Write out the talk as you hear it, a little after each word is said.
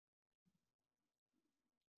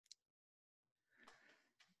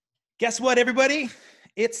Guess what, everybody?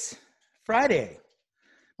 It's Friday.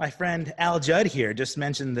 My friend Al Judd here just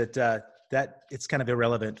mentioned that it's kind of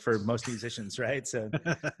irrelevant for most musicians, right? So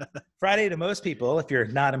Friday to most people, if you're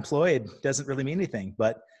not employed, doesn't really mean anything.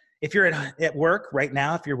 But if you're at work right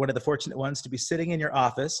now, if you're one of the fortunate ones to be sitting in your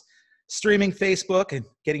office, streaming Facebook and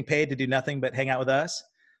getting paid to do nothing but hang out with us,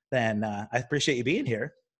 then I appreciate you being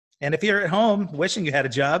here. And if you're at home wishing you had a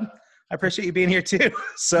job, I appreciate you being here too.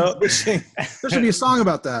 So there should be a song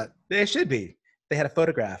about that. There should be. They had a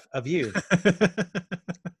photograph of you.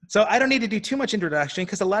 So I don't need to do too much introduction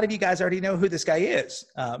because a lot of you guys already know who this guy is.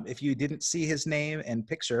 If you didn't see his name and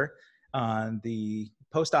picture on the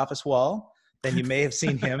post office wall, then you may have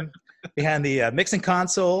seen him behind the mixing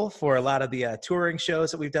console for a lot of the touring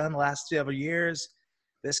shows that we've done the last several years.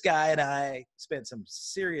 This guy and I spent some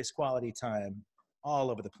serious quality time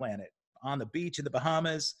all over the planet, on the beach in the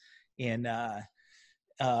Bahamas, in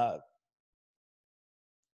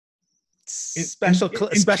special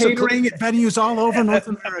catering at venues all over North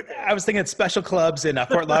America. I was thinking special clubs in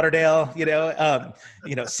Fort Lauderdale,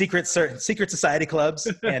 secret society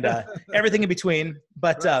clubs and everything in between.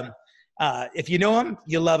 But if you know him,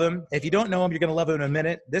 you love him. If you don't know him, you're going to love him in a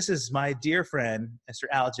minute. This is my dear friend, Mr.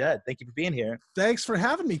 Al Judd. Thank you for being here. Thanks for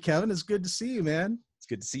having me, Kevin. It's good to see you, man. It's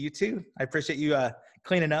good to see you too. I appreciate you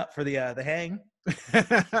cleaning up for the hang.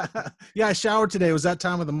 Yeah, I showered today. It was that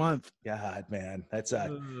time of the month. God, man, that's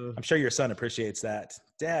I'm sure your son appreciates that.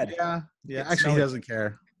 Dad. Yeah. Actually, he doesn't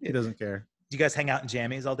care. He doesn't care. Do you guys hang out in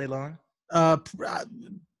jammies all day long?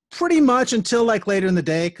 Pretty much until like later in the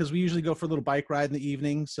day, because we usually go for a little bike ride in the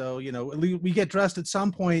evening. So we get dressed at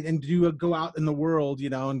some point and go out in the world,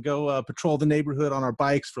 and go patrol the neighborhood on our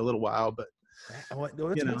bikes for a little while. But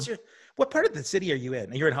what part of the city are you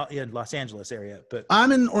in? You're in Los Angeles area, but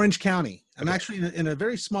I'm in Orange County. I'm actually in a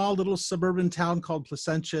very small little suburban town called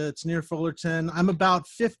Placentia. It's near Fullerton. I'm about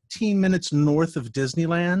 15 minutes north of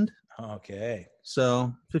Disneyland. Okay.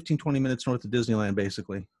 So 15, 20 minutes north of Disneyland,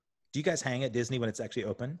 basically. Do you guys hang at Disney when it's actually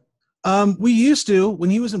open? We used to. When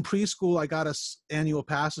he was in preschool, I got us annual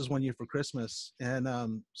passes one year for Christmas.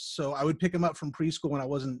 And so I would pick him up from preschool when I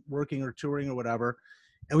wasn't working or touring or whatever.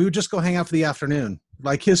 And we would just go hang out for the afternoon.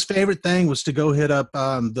 Like his favorite thing was to go hit up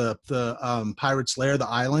the Pirate's Lair, the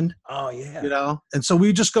island. Oh yeah. And so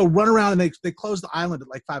we just go run around, and they close the island at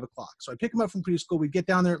like 5:00. So I pick him up from preschool. We'd get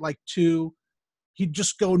down there at like 2:00. He'd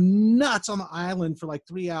just go nuts on the island for like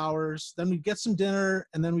 3 hours. Then we'd get some dinner,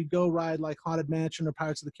 and then we'd go ride like Haunted Mansion or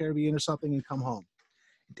Pirates of the Caribbean or something and come home.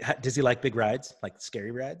 Does he like big rides, like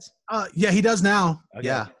scary rides? Yeah, he does now.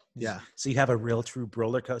 Okay. Yeah. So you have a real true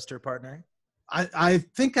roller coaster partner? I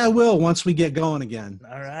think I will once we get going again.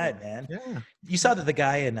 All right, man. Yeah. You saw that the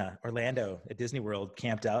guy in Orlando at Disney World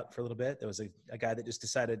camped out for a little bit. There was a guy that just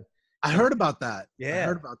decided. I heard about that. Yeah. I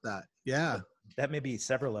heard about that. Yeah. That may be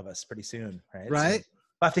several of us pretty soon, right? Right. So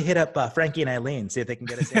we'll have to hit up Frankie and Eileen, see if they can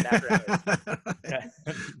get us in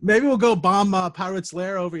after. Maybe we'll go bomb Pirate's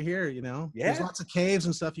Lair over here, Yeah. There's lots of caves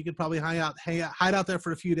and stuff. You could probably hide out there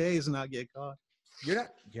for a few days and not get caught.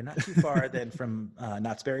 You're not too far then from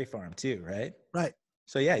Knott's Berry Farm too, right? Right.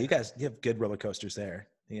 So yeah, you have good roller coasters there.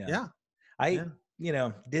 Yeah.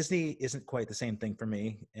 Disney isn't quite the same thing for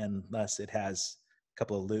me unless it has a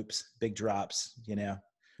couple of loops, big drops,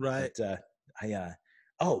 Right.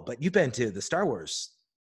 But but you've been to the Star Wars,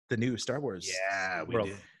 the new Star Wars. Yeah, world. we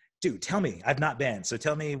did. Dude, tell me. I've not been. So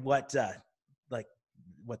tell me what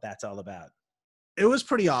that's all about. It was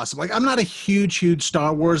pretty awesome. Like, I'm not a huge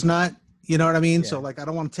Star Wars nut. You know what I mean? Yeah. So like, I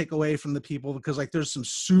don't want to take away from the people, because like there's some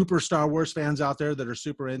super Star Wars fans out there that are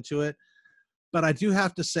super into it. But I do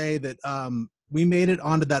have to say that we made it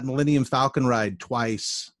onto that Millennium Falcon ride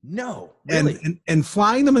twice. No, really? And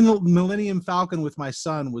flying the Millennium Falcon with my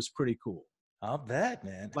son was pretty cool. I'll bet,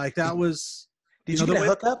 man. Like that was. Did you get a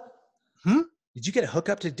hookup? Did you get a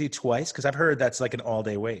hookup to do twice? Because I've heard that's like an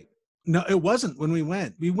all-day wait. No, it wasn't when we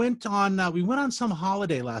went. We went on some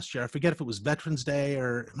holiday last year. I forget if it was Veterans Day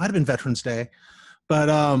or it might have been Veterans Day, but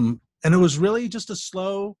and it was really just it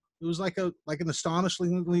was like an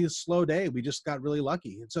astonishingly slow day. We just got really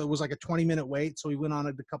lucky. And so it was like a 20-minute wait. So we went on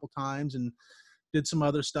it a couple times and did some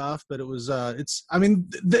other stuff, but it was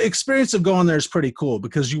the experience of going there is pretty cool,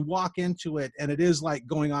 because you walk into it and it is like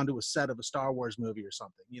going onto a set of a Star Wars movie or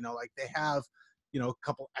something. Like they have a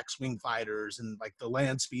couple X-Wing fighters and like the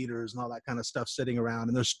land speeders and all that kind of stuff sitting around.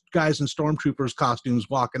 And there's guys in stormtroopers costumes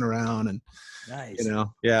walking around and, nice.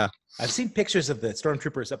 Yeah. I've seen pictures of the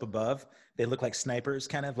stormtroopers up above. They look like snipers,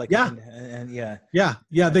 kind of like, yeah.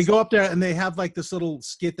 Yeah. They go up there and they have like this little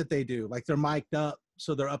skit that they do. Like they're mic'd up.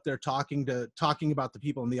 So they're up there talking about the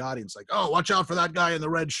people in the audience. Like, oh, watch out for that guy in the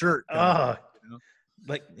red shirt.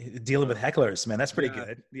 like dealing with hecklers, man. That's pretty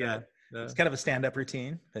good. Yeah. It's kind of a stand-up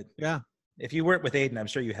routine, but Yeah. if you work with Aiden, I'm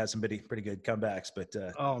sure you have some pretty good comebacks. But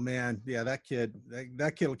Oh man, yeah, that kid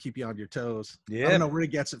will keep you on your toes. yeah, I don't know where he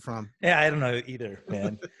gets it from. yeah, I don't know either,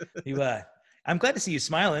 man. I'm glad to see you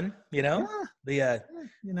smiling. Yeah,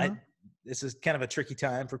 you know. This is kind of a tricky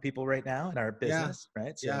time for people right now in our business,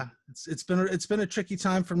 right? So, yeah, it's been a tricky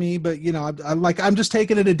time for me, but you know, I'm just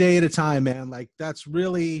taking it a day at a time, man. Like that's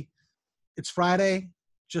really, it's Friday,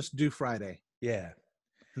 just do Friday. Yeah,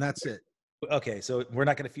 and that's it. Okay, so we're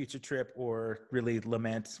not going to future trip or really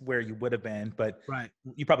lament where you would have been, but right,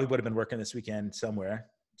 you probably would have been working this weekend somewhere.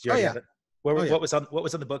 Oh yeah. What was on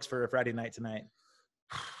the books for a Friday night tonight?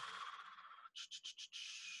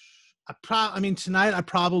 I mean, tonight I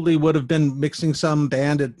probably would have been mixing some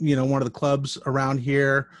band at, you know, one of the clubs around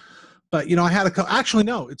here. But, you know, I had actually,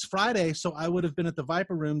 no, it's Friday. So I would have been at the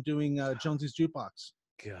Viper Room doing Jonesy's Jukebox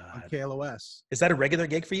on KLOS. Is that a regular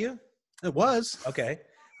gig for you? It was. Okay.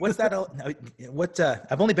 What's that?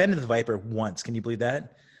 I've only been to the Viper once. Can you believe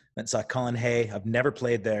that? I saw Colin Hay. I've never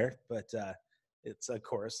played there, but it's, of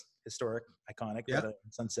course, historic, iconic,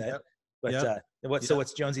 Sunset. Yep. But so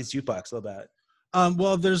what's Jonesy's Jukebox all about?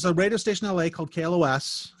 Well, there's a radio station in LA called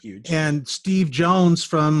KLOS. Huge. And Steve Jones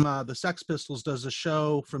from the Sex Pistols does a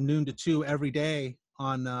show from noon to 2 every day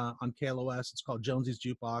on KLOS. It's called Jonesy's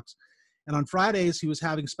Jukebox. And on Fridays, he was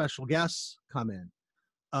having special guests come in.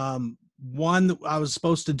 One that I was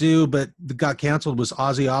supposed to do, but got canceled, was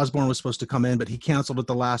Ozzy Osbourne was supposed to come in, but he canceled at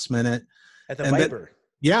the last minute. At the Viper?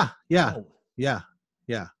 Yeah.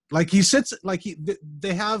 Like he sits, like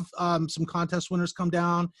they have some contest winners come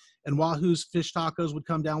down, and Wahoo's Fish Tacos would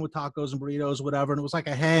come down with tacos and burritos, whatever. And it was like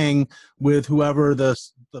a hang with whoever the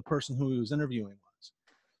person who he was interviewing was,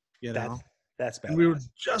 you know? That's bad. And we were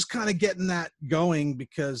just kind of getting that going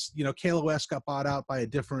because, you know, KLOS got bought out by a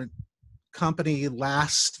different company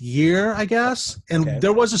last year, I guess. And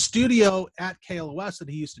there was a studio at KLOS that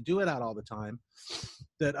he used to do it at all the time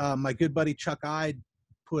that my good buddy Chuck Ide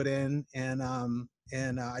put in. And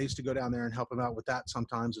I used to go down there and help him out with that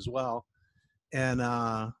sometimes as well. And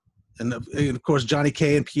of course, Johnny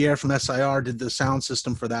K and Pierre from SIR did the sound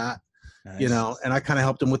system for that. Nice. You know, and I kind of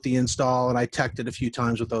helped him with the install, and I teched it a few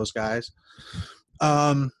times with those guys.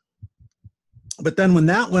 But then when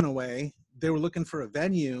that went away, they were looking for a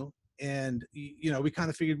venue, and you know, we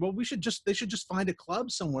kind of figured, well, they should just find a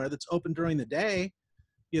club somewhere that's open during the day,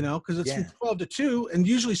 you know, because it's from 12 to 2, and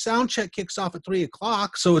usually sound check kicks off at 3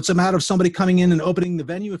 o'clock, so it's a matter of somebody coming in and opening the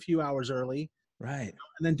venue a few hours early, right,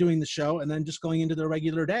 and then doing the show, and then just going into their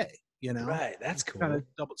regular day, you know. Right, that's cool. Kind of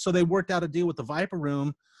so they worked out a deal with the Viper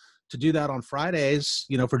Room to do that on Fridays,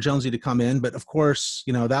 you know, for Jonesy to come in. But of course,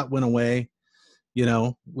 you know, that went away, you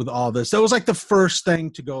know, with all this. That was like the first thing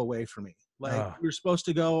to go away for me. Like we were supposed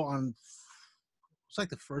to go on, it's like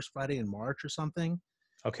the first Friday in March or something.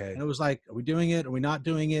 Okay. And it was like, are we doing it? Are we not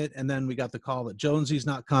doing it? And then we got the call that Jonesy's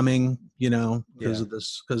not coming, you know, because of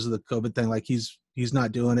the COVID thing. Like he's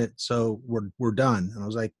not doing it. So we're done. And I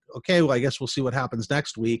was like, okay, well, I guess we'll see what happens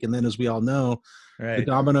next week. And then as we all know, the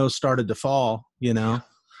dominoes started to fall, you know.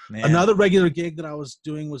 Man. Another regular gig that I was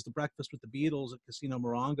doing was the Breakfast with the Beatles at Casino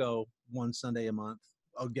Morongo one Sunday a month,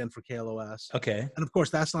 again for KLOS. Okay. And of course,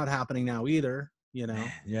 that's not happening now either, you know.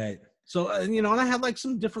 Right. So, you know, and I had like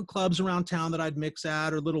some different clubs around town that I'd mix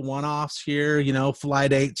at, or little one-offs here, you know, fly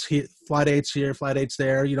dates here, fly dates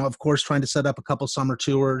there, you know, of course, trying to set up a couple summer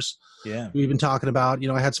tours. Yeah. We've been talking about, you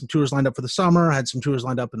know, I had some tours lined up for the summer. I had some tours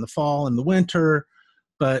lined up in the fall and the winter,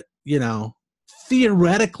 but, you know,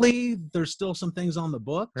 theoretically, there's still some things on the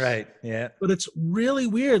books. Right. Yeah. But it's really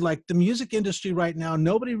weird. Like the music industry right now,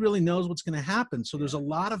 nobody really knows what's going to happen. So there's a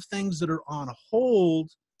lot of things that are on hold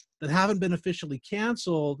that haven't been officially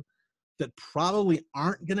canceled that probably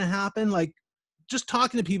aren't going to happen. Like just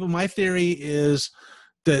talking to people, my theory is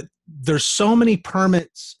that there's so many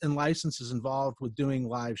permits and licenses involved with doing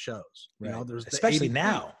live shows. Right. You know, there's especially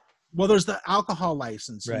now. Well, there's the alcohol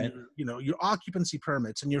license, right. And you know, your occupancy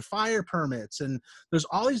permits and your fire permits, and there's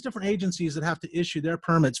all these different agencies that have to issue their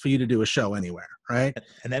permits for you to do a show anywhere, right?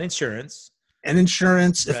 And then insurance. And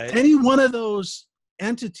insurance. Right. If any one of those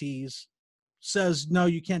entities says no,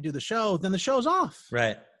 you can't do the show, then the show's off.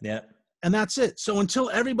 Right. Yeah. And that's it. So until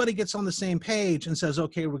everybody gets on the same page and says,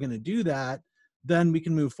 okay, we're going to do that, then we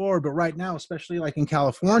can move forward. But right now, especially like in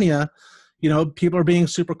California, you know, people are being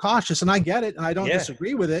super cautious, and I get it, and I don't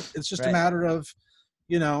disagree with it. It's just a matter of,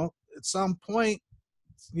 you know, at some point,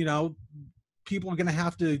 you know, people are going to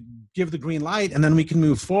have to give the green light, and then we can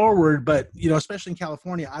move forward. But, you know, especially in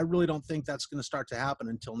California, I really don't think that's going to start to happen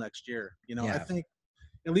until next year. You know, I think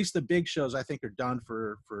at least the big shows, I think, are done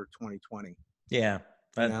for 2020. Yeah.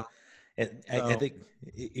 You know? And I So, think,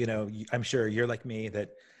 I'm sure you're like me that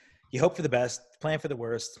you hope for the best, plan for the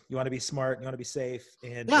worst. You want to be smart, you want to be safe.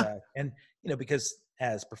 yeah, And, because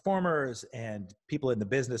as performers and people in the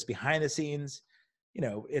business behind the scenes,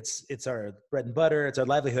 it's our bread and butter, it's our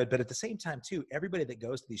livelihood. But at the same time too, everybody that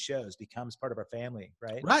goes to these shows becomes part of our family.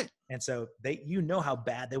 Right. right. And so how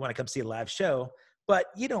bad they want to come see a live show, but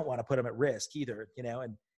you don't want to put them at risk either,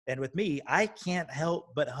 and with me, I can't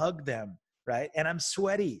help but hug them. Right. And I'm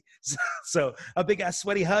sweaty. So a big ass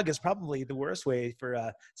sweaty hug is probably the worst way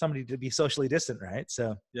for somebody to be socially distant. Right.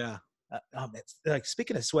 So, Yeah. it's like,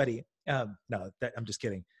 speaking of sweaty, no, I'm just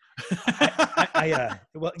kidding.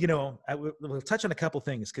 We'll touch on a couple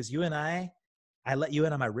things because you and I let you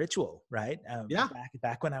in on my ritual, right? Yeah.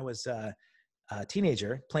 Back when I was a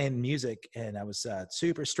teenager playing music, and I was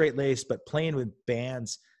super straight laced, but playing with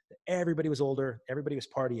bands. Everybody was older, everybody was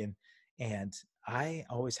partying, and I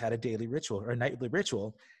always had a daily ritual or a nightly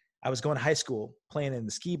ritual. I was going to high school playing in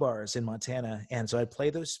the ski bars in Montana, and so I'd play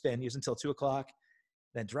those venues until 2:00.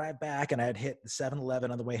 Then drive back, and I'd hit the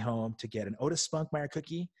 7-Eleven on the way home to get an Otis Spunkmeyer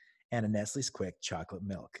cookie and a Nestle's Quick chocolate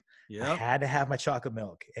milk. I had to have my chocolate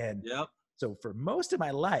milk. And so for most of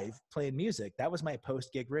my life playing music, that was my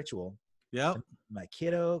post-gig ritual. My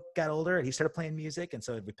kiddo got older and he started playing music. And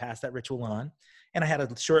so we passed that ritual on. And I had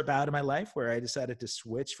a short bout in my life where I decided to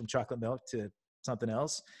switch from chocolate milk to something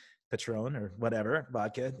else, Patron or whatever,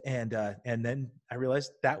 vodka. And then I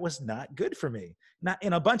realized that was not good for me, not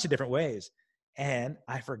in a bunch of different ways. And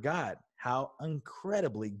I forgot how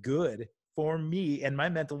incredibly good for me and my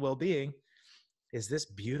mental well-being is this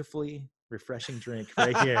beautifully refreshing drink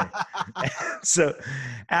right here. So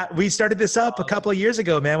we started this up a couple of years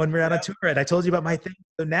ago, man, when we were on a tour, and I told you about my thing.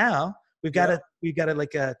 So now we've got a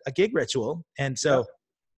gig ritual. And so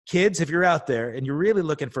kids, if you're out there and you're really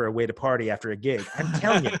looking for a way to party after a gig, I'm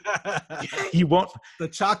telling you, you won't. The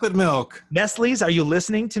chocolate milk. Nestle's, are you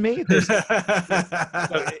listening to me?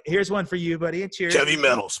 So here's one for you, buddy. Cheers. Heavy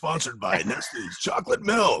Metal, sponsored by Nestle's chocolate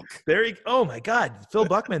milk. Oh my God, Phil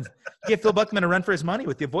Buckman. Give Phil Buckman a run for his money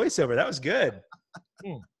with the voiceover. That was good.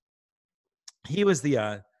 He was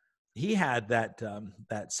he had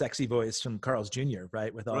that sexy voice from Carl's Jr.,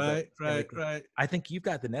 right? With all right. I think you've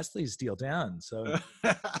got the Nestle's deal down. So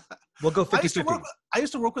we'll go 50-50. I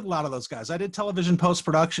used to work with a lot of those guys. I did television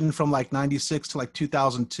post-production from like 96 to like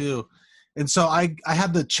 2002. And so I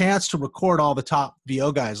had the chance to record all the top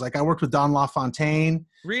VO guys. Like I worked with Don LaFontaine.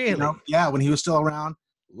 Really? Yeah, when he was still around.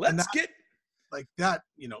 Let's get like that,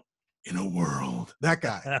 in a world. That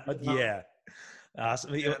guy. Yeah.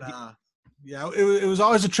 Awesome. Yeah, it was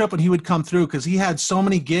always a trip when he would come through because he had so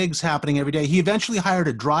many gigs happening every day. He eventually hired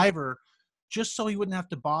a driver just so he wouldn't have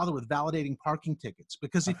to bother with validating parking tickets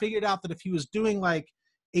because he figured out that if he was doing like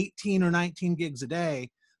 18 or 19 gigs a day,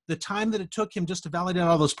 the time that it took him just to validate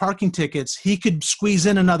all those parking tickets, he could squeeze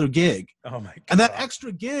in another gig. Oh my God. And that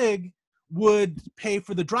extra gig would pay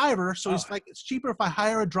for the driver. So he's like, it's cheaper if I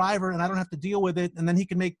hire a driver and I don't have to deal with it. And then he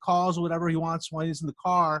can make calls or whatever he wants while he's in the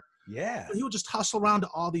car. Yeah. He would just hustle around to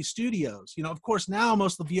all these studios. Of course, now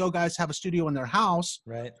most of the VO guys have a studio in their house.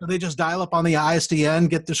 Right. So they just dial up on the ISDN,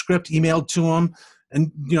 get the script emailed to them,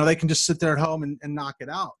 and, they can just sit there at home and knock it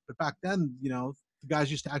out. But back then, the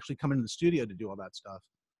guys used to actually come into the studio to do all that stuff.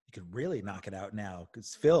 You could really knock it out now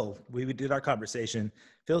because Phil, we did our conversation.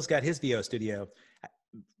 Phil's got his VO studio.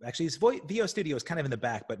 Actually, his VO studio is kind of in the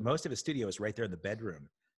back, but most of his studio is right there in the bedroom.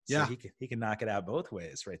 So he can knock it out both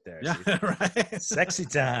ways right there. Yeah, so right. Sexy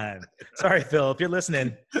time. Sorry, Phil, if you're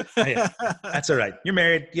listening. Yeah, that's all right. You're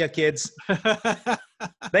married. You have kids.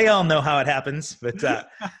 They all know how it happens. But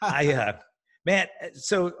man,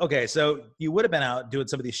 so you would have been out doing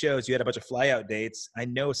some of these shows. You had a bunch of fly out dates. I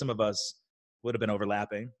know some of us would have been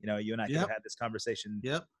overlapping. You and I could have had this conversation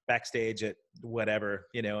backstage at whatever,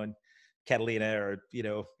 in Catalina or,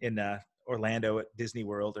 in Orlando at Disney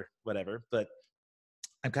World or whatever. But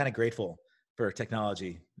I'm kind of grateful for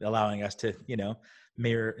technology allowing us to,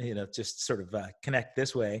 mirror, just sort of connect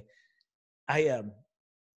this way. I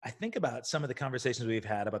think about some of the conversations we've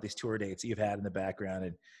had about these tour dates that you've had in the background.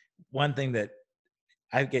 And one thing that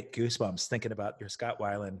I get goosebumps thinking about your Scott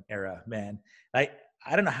Weiland era, man. I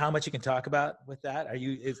don't know how much you can talk about with that.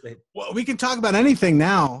 Well, we can talk about anything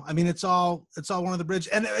now. I mean, it's all one of the bridge.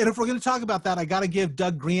 And if we're going to talk about that, I got to give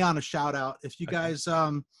Doug Greon a shout out. If you guys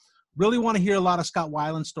really want to hear a lot of Scott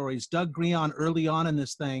Weiland stories, Doug Greon early on in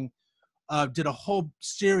this thing did a whole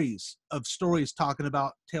series of stories talking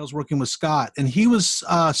about Tales working with Scott. And he was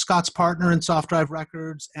Scott's partner in Soft Drive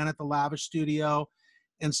Records and at the Lavish Studio.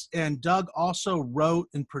 and Doug also wrote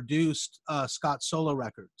and produced Scott's solo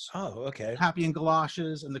records. Oh, okay. Happy in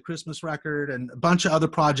Galoshes and the Christmas record and a bunch of other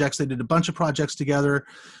projects. They did a bunch of projects together.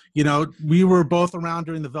 You know, we were both around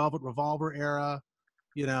during the Velvet Revolver era.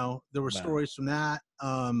 You know, there were stories from that.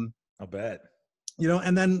 I'll bet. You know,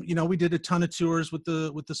 and then, you know, we did a ton of tours with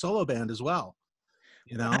the solo band as well.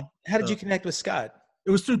 You know, how did you connect with Scott?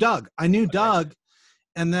 It was through Doug. I knew Doug,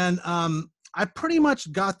 and then I pretty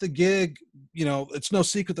much got the gig. You know, it's no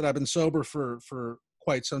secret that I've been sober for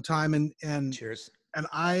quite some time, and cheers. And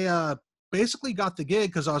I basically got the gig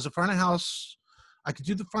because I was a front of house. I could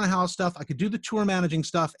do the front of house stuff. I could do the tour managing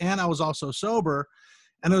stuff, and I was also sober.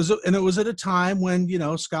 And it was at a time when, you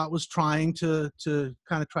know, Scott was trying to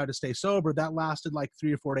kind of try to stay sober. That lasted like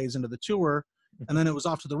 3 or 4 days into the tour, and then it was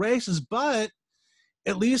off to the races. But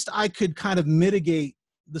at least I could kind of mitigate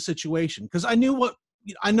the situation because I know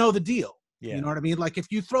the deal. Yeah. You know what I mean? Like if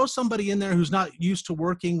you throw somebody in there who's not used to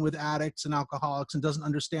working with addicts and alcoholics and doesn't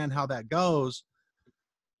understand how that goes,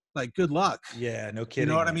 like good luck. Yeah, no kidding.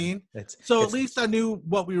 You know what I mean? So at least I knew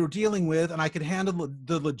what we were dealing with, and I could handle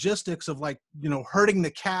the logistics of, like, you know, herding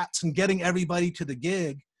the cats and getting everybody to the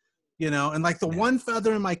gig, you know. And like the one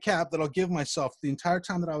feather in my cap that I'll give myself the entire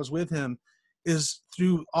time that I was with him is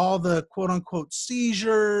through all the quote unquote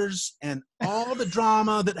seizures and all the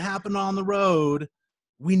drama that happened on the road,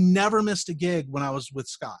 we never missed a gig when I was with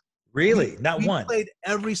Scott. Really? Not one? We played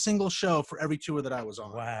every single show for every tour that I was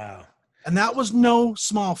on. Wow. And that was no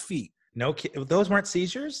small feat. No, those weren't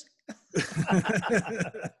seizures?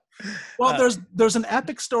 Well, there's an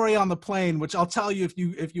epic story on the plane, which I'll tell you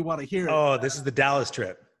if you want to hear it. Oh, this is the Dallas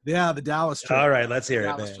trip. Yeah, the Dallas trip. All right, let's hear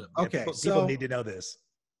it, man. Okay, people need to know this.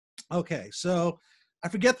 Okay, so I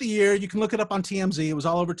forget the year. You can look it up on TMZ. It was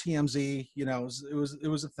all over TMZ. You know, it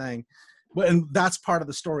was a thing, and that's part of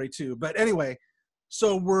the story too. But anyway,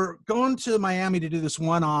 so we're going to Miami to do this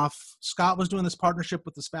one-off. Scott was doing this partnership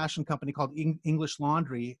with this fashion company called English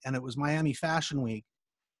Laundry, and it was Miami Fashion Week.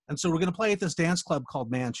 And so we're going to play at this dance club called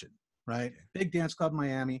Mansion, right? Big dance club in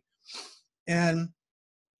Miami. And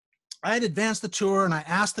I had advanced the tour, and I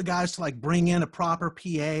asked the guys to like bring in a proper PA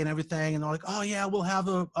and everything. And they're like, oh yeah, we'll have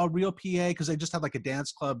a real PA, because they just had like a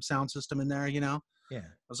dance club sound system in there, you know? Yeah.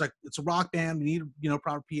 I was like, it's a rock band. We need, you know,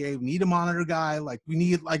 proper PA. We need a monitor guy. Like we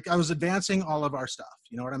need, like, I was advancing all of our stuff.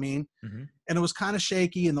 You know what I mean? Mm-hmm. And it was kind of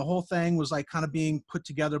shaky. And the whole thing was like kind of being put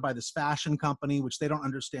together by this fashion company, which they don't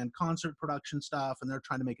understand concert production stuff. And they're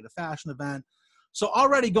trying to make it a fashion event. So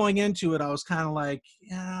already going into it, I was kind of like,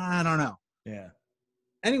 yeah, I don't know. Yeah.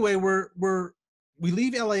 Anyway, we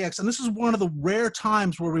leave LAX, and this is one of the rare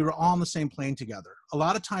times where we were all on the same plane together. A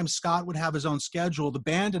lot of times Scott would have his own schedule. The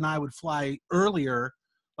band and I would fly earlier,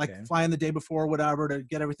 like fly in the day before, whatever, to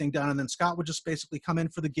get everything done. And then Scott would just basically come in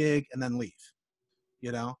for the gig and then leave,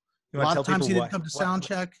 you know? A lot of times he didn't come to sound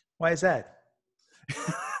check. Why is that?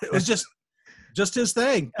 It was just his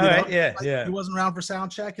thing. All right, yeah, like, yeah. He wasn't around for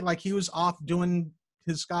sound check. Like he was off doing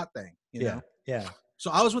his Scott thing, you know? Yeah.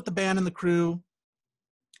 So I was with the band and the crew.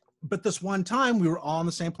 But this one time we were all on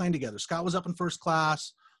the same plane together. Scott was up in first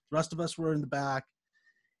class. The rest of us were in the back.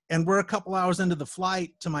 And we're a couple hours into the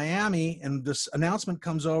flight to Miami, and this announcement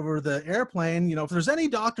comes over the airplane. You know, if there's any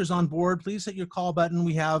doctors on board, please hit your call button.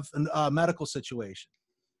 We have a medical situation.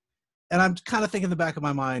 And I'm kind of thinking in the back of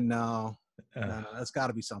my mind, no, that's got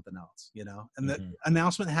to be something else, you know. And the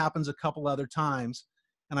announcement happens a couple other times,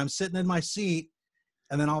 and I'm sitting in my seat,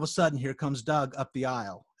 and then all of a sudden, here comes Doug up the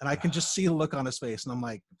aisle. And I can just see the look on his face, and I'm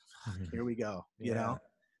like, here we go, you know?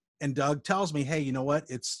 And Doug tells me, hey, you know what?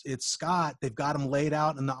 It's Scott. They've got him laid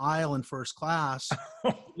out in the aisle in first class.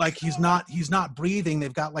 Like he's not breathing.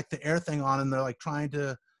 They've got like the air thing on, and they're like trying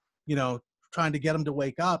to get him to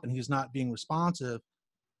wake up, and he's not being responsive.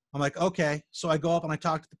 I'm like, okay. So I go up and I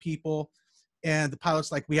talk to the people, and the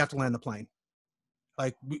pilot's like, we have to land the plane.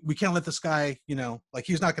 Like we can't let this guy, you know, like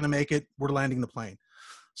he's not going to make it. We're landing the plane.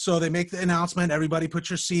 So they make the announcement, everybody put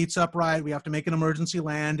your seats upright. We have to make an emergency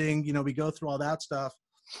landing. You know, we go through all that stuff.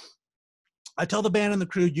 I tell the band and the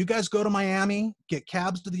crew, you guys go to Miami, get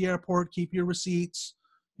cabs to the airport, keep your receipts,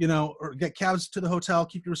 you know, or get cabs to the hotel,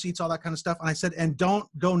 keep your receipts, all that kind of stuff. And I said, and don't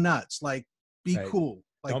go nuts. Like, be cool.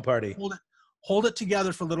 Like, don't party. Hold it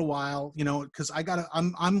together for a little while, you know, because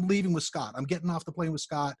I'm leaving with Scott. I'm getting off the plane with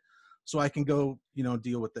Scott so I can go, you know,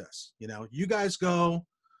 deal with this. You know, you guys go.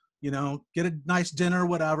 You know, get a nice dinner,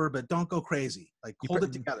 whatever, but don't go crazy. Like hold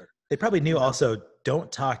it together. They probably knew also,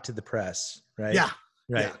 don't talk to the press, right? Yeah.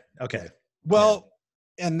 Right. Yeah. Okay. Well,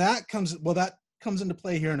 and that comes into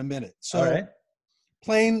play here in a minute. So all right.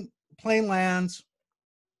 Plane lands.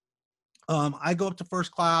 I go up to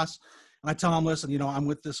first class, And I tell him, listen, you know, I'm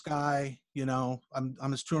with this guy, you know,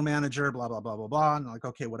 I'm his tour manager, blah, blah, blah, blah, blah. And I'm like,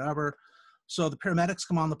 okay, whatever. So the paramedics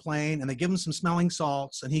come on the plane and they give him some smelling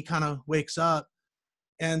salts and he kind of wakes up.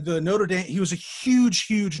 And the Notre Dame, he was a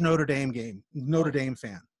huge Notre Dame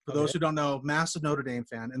fan. For those who don't know, massive Notre Dame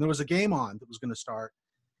fan. And there was a game on that was going to start.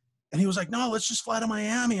 And he was like, no, let's just fly to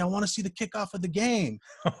Miami. I want to see the kickoff of the game.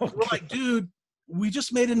 We're like, dude, we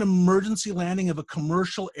just made an emergency landing of a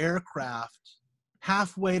commercial aircraft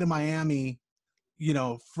halfway to Miami, you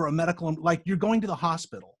know, for a medical, like you're going to the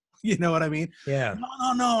hospital. You know what I mean? Yeah.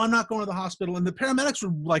 No, I'm not going to the hospital. And the paramedics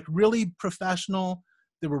were like really professional.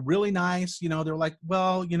 They were really nice. You know, they're like,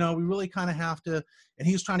 well, you know, we really kind of have to. And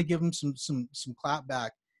he was trying to give him some clap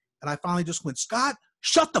back. And I finally just went, Scott,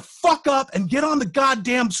 shut the fuck up and get on the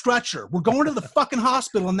goddamn stretcher. We're going to the fucking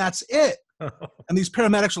hospital and that's it. And these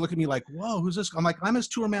paramedics are looking at me like, whoa, who's this? I'm like, I'm his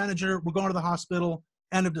tour manager. We're going to the hospital.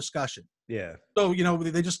 End of discussion. Yeah. So, you know,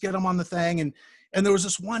 they just get him on the thing. And there was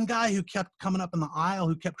this one guy who kept coming up in the aisle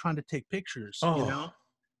who kept trying to take pictures, you know?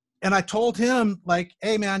 And I told him like,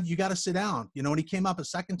 hey man, you got to sit down, you know, and he came up a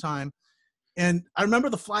second time. And I remember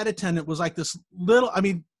the flight attendant was like this little, I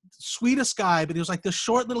mean, sweetest guy, but he was like this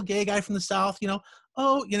short little gay guy from the South, you know?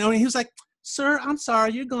 Oh, you know, and he was like, sir, I'm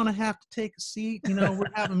sorry, you're going to have to take a seat. You know,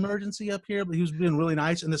 we're having emergency up here, but he was being really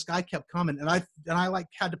nice. And this guy kept coming. And I like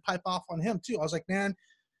had to pipe off on him too. I was like, man,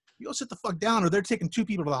 you go sit the fuck down or they're taking 2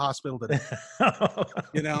 people to the hospital today.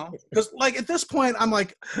 You know? Because like at this point, I'm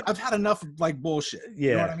like, I've had enough of like bullshit. Yeah,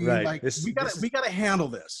 you know what I mean? right. Like we gotta handle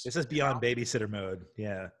this. This is beyond babysitter mode.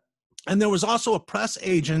 Yeah. And there was also a press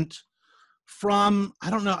agent from, I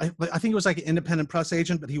don't know, I think it was like an independent press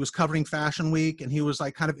agent, but he was covering Fashion Week and he was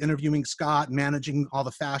like kind of interviewing Scott, managing all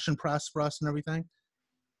the fashion press for us and everything.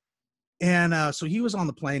 And so he was on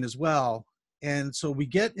the plane as well. And so we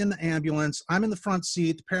get in the ambulance. I'm in the front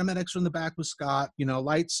seat. The paramedics are in the back with Scott, you know,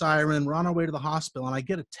 light siren. We're on our way to the hospital. And I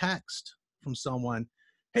get a text from someone.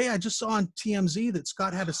 Hey, I just saw on TMZ that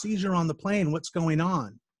Scott had a seizure on the plane. What's going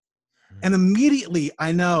on? And immediately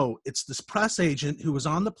I know it's this press agent who was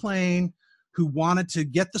on the plane who wanted to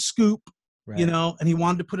get the scoop, you know, and he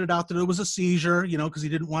wanted to put it out that it was a seizure, you know, because he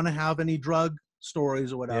didn't want to have any drug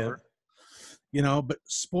stories or whatever, you know, but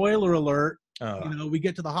spoiler alert, you know, we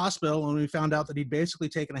get to the hospital and we found out that he'd basically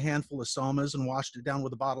taken a handful of Somas and washed it down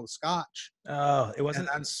with a bottle of scotch. Oh, it wasn't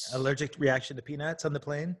an allergic reaction to peanuts on the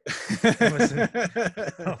plane?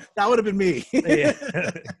 That would have been me.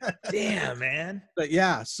 Damn, man. But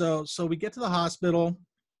yeah, so we get to the hospital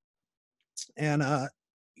and,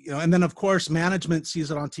 you know, and then of course management sees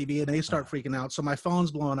it on TV and they start freaking out. So my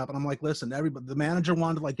phone's blowing up and I'm like, listen, everybody, the manager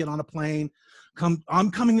wanted to like get on a plane. I'm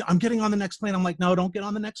getting on the next plane. I'm like, no, don't get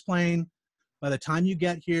on the next plane. By the time you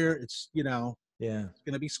get here, it's, you know, it's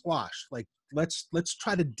going to be squashed. Like, let's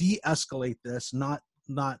try to de-escalate this, not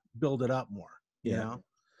build it up more, you know?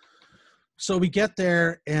 So we get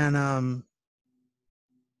there and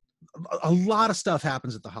a lot of stuff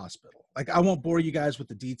happens at the hospital. Like, I won't bore you guys with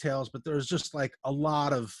the details, but there's just like a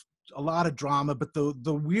lot of drama. But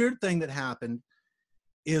the weird thing that happened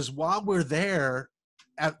is while we're there,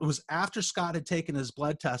 it was after Scott had taken his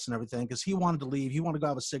blood test and everything, because he wanted to leave. He wanted to go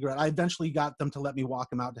have a cigarette. I eventually got them to let me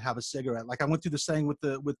walk him out to have a cigarette. Like I went through this thing with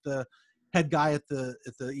the head guy at the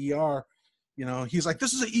ER. You know, he's like,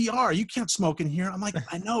 this is an ER. You can't smoke in here. I'm like,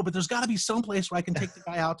 I know, but there's got to be some place where I can take the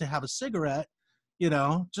guy out to have a cigarette. You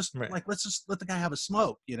know, just like, let's just let the guy have a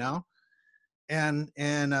smoke, you know? And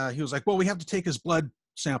he was like, well, we have to take his blood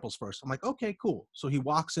samples first. I'm like, okay, cool. So he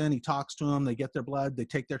walks in, he talks to them, they get their blood, they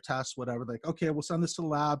take their tests, whatever. Like, okay, we'll send this to the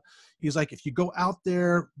lab. He's like, if you go out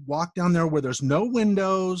there, walk down there where there's no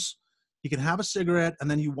windows, you can have a cigarette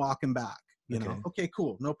and then you walk him back, you know? Okay,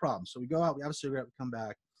 cool, no problem. So we go out, we have a cigarette, we come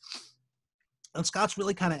back. And Scott's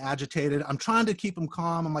really kind of agitated. I'm trying to keep him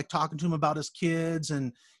calm. I'm like talking to him about his kids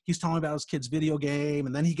and he's telling me about his kid's video game.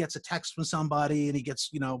 And then he gets a text from somebody and he gets,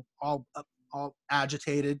 you know, all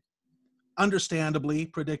agitated. Understandably,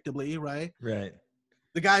 predictably, right? Right.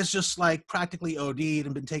 The guy's just like practically OD'd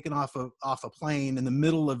and been taken off a plane in the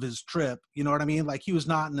middle of his trip. You know what I mean? Like he was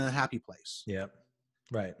not in a happy place. Yeah.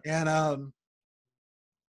 Right. And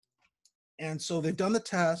so they've done the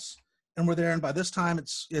tests and we're there. And by this time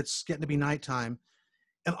it's getting to be nighttime.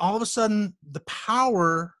 And all of a sudden the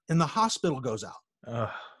power in the hospital goes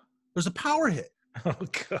out. There's a power hit. Oh,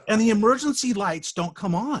 God. And the emergency lights don't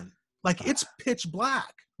come on. Like it's pitch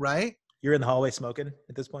black, right? You're in the hallway smoking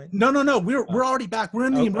at this point? No. We're already back. We're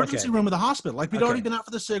in the emergency room of the hospital. Like we'd already been out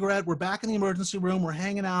for the cigarette. We're back in the emergency room. We're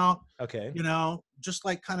hanging out. Okay. You know, just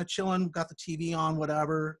like kind of chilling. Got the TV on,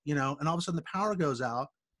 whatever. You know, and all of a sudden the power goes out,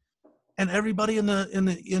 and everybody in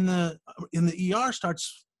the ER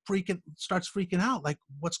starts starts freaking out. Like,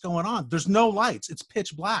 what's going on? There's no lights. It's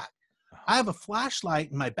pitch black. I have a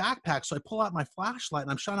flashlight in my backpack. So I pull out my flashlight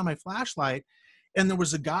and I'm shining my flashlight. And there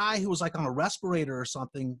was a guy who was like on a respirator or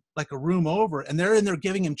something, like a room over, and they're in there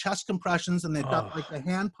giving him chest compressions, and they've got like the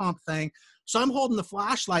hand pump thing. So I'm holding the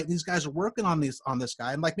flashlight, and these guys are working on this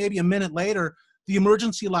guy. And like maybe a minute later, the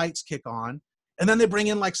emergency lights kick on, and then they bring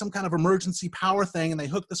in like some kind of emergency power thing, and they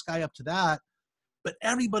hook this guy up to that. But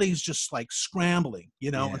everybody's just like scrambling,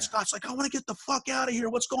 you know. Yeah. And Scott's like, I want to get the fuck out of here.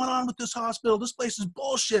 What's going on with this hospital? This place is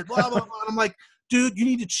bullshit. Blah blah blah. And I'm like, dude, you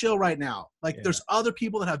need to chill right now. Like, there's other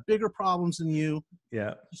people that have bigger problems than you.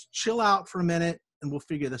 Yeah. Just chill out for a minute and we'll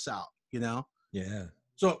figure this out, you know? Yeah.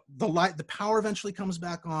 So the power eventually comes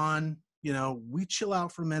back on, you know, we chill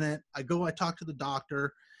out for a minute. I talk to the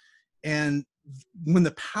doctor, and when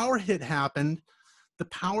the power hit happened, the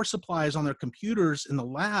power supplies on their computers in the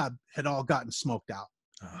lab had all gotten smoked out.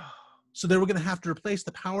 So they were going to have to replace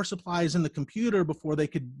the power supplies in the computer before they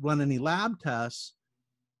could run any lab tests.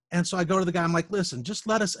 And so I go to the guy, I'm like, listen, just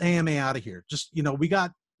let us AMA out of here. Just, you know,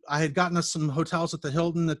 I had gotten us some hotels at the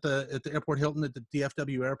Hilton, at the airport Hilton, at the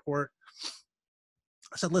DFW airport.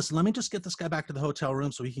 I said, listen, let me just get this guy back to the hotel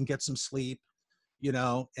room so he can get some sleep, you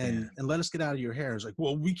know, and let us get out of your hair. He's like,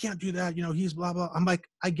 well, we can't do that. You know, he's blah, blah. I'm like,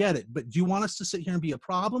 I get it. But do you want us to sit here and be a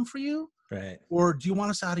problem for you? Right. Or do you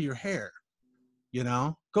want us out of your hair? You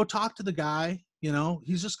know, go talk to the guy. You know,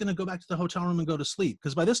 he's just going to go back to the hotel room and go to sleep.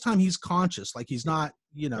 Because by this time he's conscious. Like, he's not,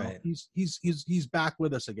 you know, he's back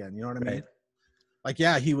with us again. You know what I mean? Like,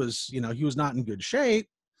 yeah, he was not in good shape,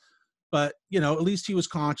 but, you know, at least he was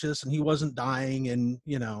conscious and he wasn't dying. And,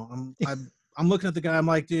 you know, I'm looking at the guy. I'm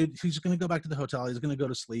like, dude, he's going to go back to the hotel. He's going to go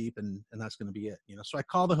to sleep, and that's going to be it. You know, so I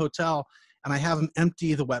call the hotel and I have him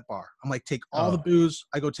empty the wet bar. I'm like, take all the booze.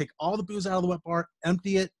 I go take all the booze out of the wet bar,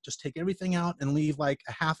 empty it, just take everything out and leave like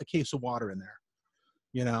a half a case of water in there.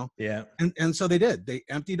 You know? Yeah. And so they did. They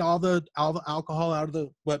emptied all the alcohol out of the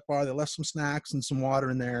wet bar. They left some snacks and some water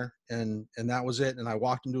in there, and that was it. And I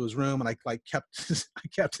walked into his room and I like kept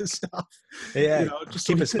his stuff. Yeah. You know, just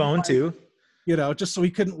keep his phone too. You know, just so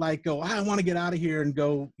he couldn't like go, I want to get out of here and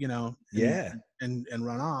go, you know, and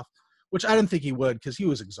run off, which I didn't think he would, because he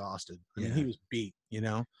was exhausted. I mean, he was beat, you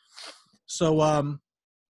know. So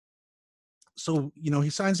you know, he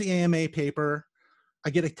signs the AMA paper. I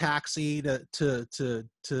get a taxi to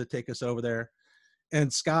take us over there.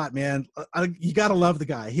 And Scott, man, you got to love the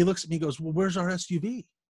guy. He looks at me and goes, well, where's our SUV?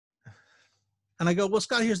 And I go, well,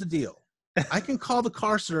 Scott, here's the deal. I can call the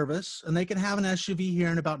car service and they can have an SUV here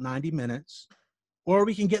in about 90 minutes. Or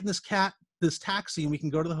we can get in this taxi and we can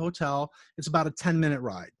go to the hotel. It's about a 10-minute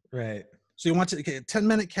ride. Right. So you want to take a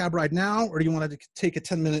 10-minute cab ride now, or do you want to take a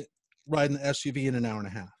 10-minute ride in the SUV in an hour and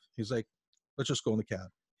a half? He's like, let's just go in the cab.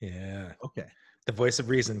 Yeah. Okay. The voice of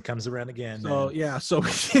reason comes around again. So man. Yeah, so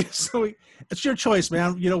it's your choice,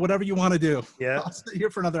 man. You know, whatever you want to do. Yeah, I'll sit here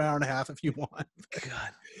for another hour and a half if you want.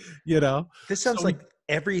 God, you know, this sounds like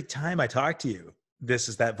every time I talk to you, this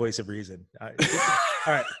is that voice of reason. All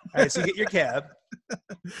right. So you get your cab.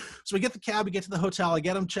 So we get the cab. We get to the hotel. I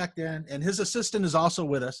get him checked in, and his assistant is also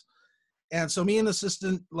with us. And so me and the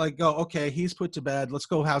assistant like go, okay, he's put to bed. Let's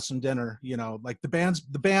go have some dinner. You know, like the band's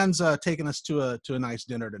taking us to a nice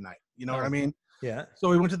dinner tonight. You know what I mean? Yeah. So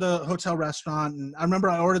we went to the hotel restaurant, and I remember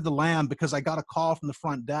I ordered the lamb because I got a call from the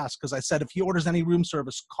front desk, because I said, if he orders any room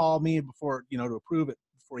service, call me before, you know, to approve it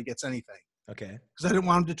before he gets anything. Okay. Because I didn't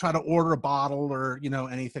want him to try to order a bottle or, you know,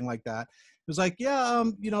 anything like that. It was like, yeah,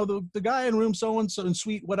 you know, the guy in room so-and-so in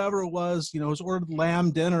suite, whatever it was, you know, has ordered lamb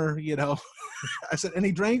dinner, you know. I said,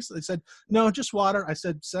 any drinks? They said, no, just water. I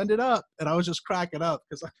said, send it up. And I was just cracking up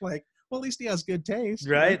because I'm like, well, at least he has good taste.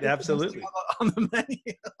 Right. Absolutely. On the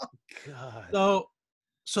menu. God.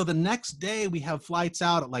 So the next day we have flights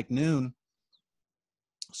out at like noon.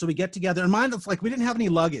 So we get together, and mind it's like we didn't have any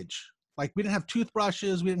luggage. Like, we didn't have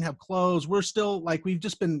toothbrushes. We didn't have clothes. We're still like, we've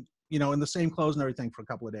just been, you know, in the same clothes and everything for a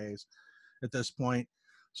couple of days at this point.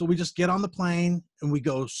 So we just get on the plane and we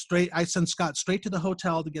go straight. I send Scott straight to the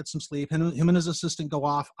hotel to get some sleep. Him and his assistant go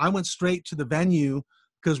off. I went straight to the venue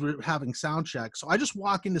because we're having sound check. So I just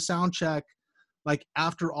walk into sound check, like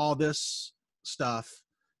after all this stuff,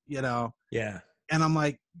 you know? Yeah. And I'm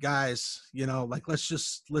like, guys, you know, like,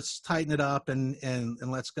 let's tighten it up and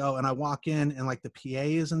let's go. And I walk in and like the PA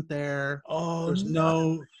isn't there. Oh, there's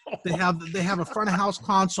no, they have a front of house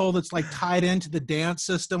console that's like tied into the dance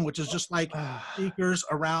system, which is just like speakers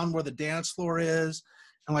around where the dance floor is.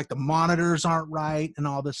 And like the monitors aren't right and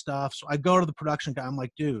all this stuff. So I go to the production guy. I'm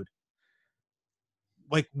like, dude,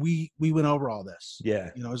 like we went over all this. Yeah.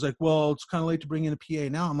 You know, he's like, well, it's kind of late to bring in a PA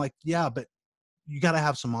now. I'm like, yeah, but you got to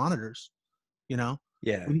have some monitors, you know?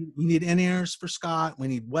 Yeah. We need in-ears for Scott. We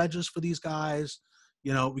need wedges for these guys.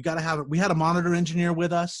 You know, we had a monitor engineer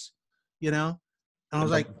with us, you know, and I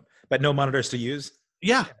was like, but no monitors to use.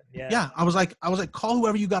 Yeah. I was like, call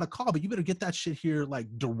whoever you got to call, but you better get that shit here like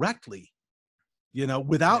directly, you know,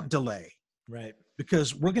 without delay. Right.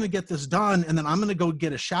 Because we're going to get this done. And then I'm going to go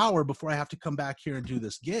get a shower before I have to come back here and do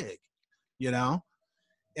this gig, you know?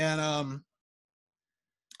 And,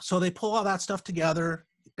 so they pull all that stuff together,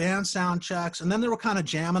 band sound checks, and then they were kind of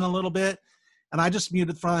jamming a little bit. And I just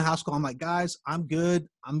muted the front of the house call. I'm like, guys, I'm good.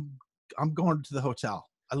 I'm going to the hotel.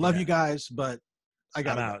 I love you guys, but I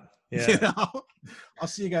got out. Yeah. You know? I'll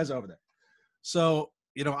see you guys over there. So,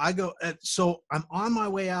 you know, so I'm on my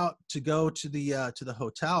way out to go to the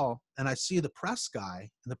hotel, and I see the press guy,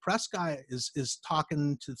 and the press guy is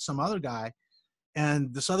talking to some other guy,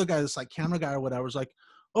 and this other guy, this like camera guy or whatever, is like,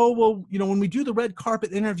 oh, well, you know, when we do the red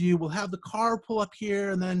carpet interview, we'll have the car pull up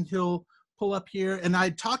here, and then he'll pull up here. And I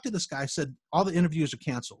talked to this guy, said all the interviews are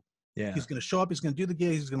canceled. Yeah. He's going to show up, he's going to do the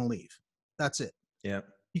gig, he's going to leave. That's it. Yeah.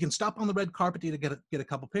 He can stop on the red carpet to get a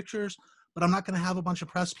couple pictures, but I'm not going to have a bunch of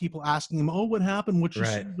press people asking him, oh, what happened? What you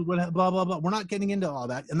said? What, blah, blah, blah. We're not getting into all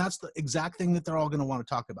that. And that's the exact thing that they're all going to want to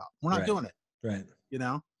talk about. We're not doing it. Right. You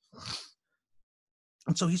know?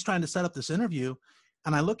 And so he's trying to set up this interview.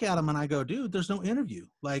 And I look at him and I go, dude, there's no interview.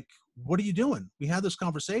 Like, what are you doing? We had this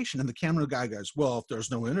conversation. And the camera guy goes, well, if there's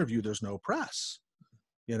no interview, there's no press,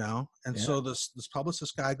 you know? And so this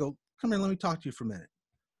publicist guy go, come here, let me talk to you for a minute.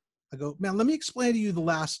 I go, man, let me explain to you the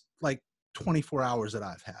last like 24 hours that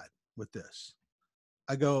I've had with this.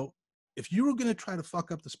 I go, if you were going to try to fuck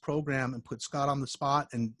up this program and put Scott on the spot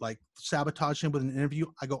and like sabotage him with an interview,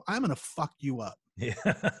 I go, I'm going to fuck you up. Yeah.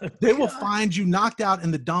 They will find you knocked out in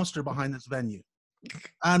the dumpster behind this venue.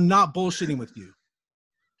 I'm not bullshitting with you.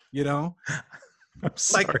 You know? I'm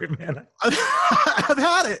sorry, man. I've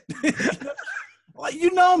had it. Like,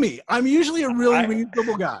 you know me. I'm usually a really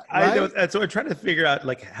reasonable guy. Right? I don't. So I'm trying to figure out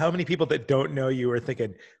like how many people that don't know you are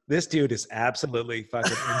thinking this dude is absolutely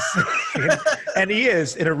fucking insane, and he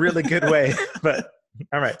is in a really good way. But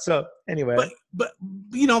all right. So anyway, but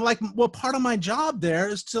you know, like, well, part of my job there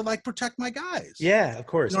is to like protect my guys. Yeah, of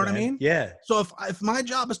course. You know what I mean? Yeah. So if my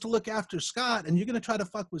job is to look after Scott, and you're gonna try to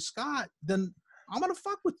fuck with Scott, then I'm gonna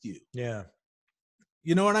fuck with you. Yeah.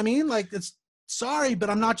 You know what I mean? Like, it's sorry, but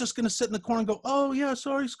I'm not just gonna sit in the corner and go, oh yeah,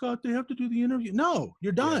 sorry, Scott, they have to do the interview. No,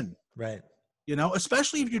 you're done. Yeah. Right. You know,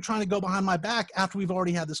 especially if you're trying to go behind my back after we've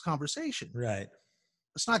already had this conversation. Right.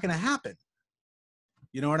 It's not gonna happen.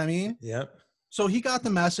 You know what I mean? Yep. So he got the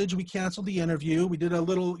message. We canceled the interview. We did a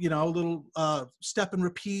little step and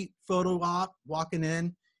repeat photo op walking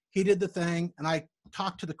in. He did the thing, and I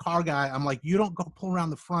talked to the car guy. I'm like, you don't go pull around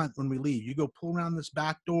the front when we leave. You go pull around this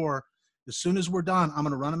back door. As soon as we're done, I'm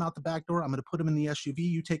going to run him out the back door. I'm going to put him in the SUV.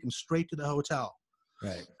 You take him straight to the hotel.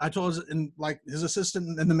 Right. I told his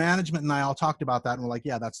assistant and the management and I all talked about that, and we're like,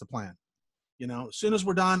 yeah, that's the plan. You know, as soon as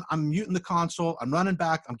we're done, I'm muting the console. I'm running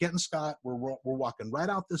back. I'm getting Scott. We're walking right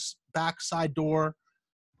out this back side door,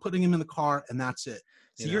 putting him in the car, and that's it.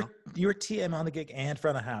 So you're TM on the gig and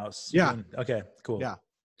front of house. Yeah. Okay. Cool. Yeah.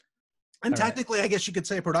 And technically, I guess you could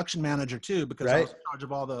say production manager too, because I was in charge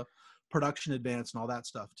of all the production advance and all that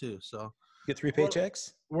stuff too. So get 3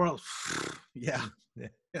 paychecks. Yeah.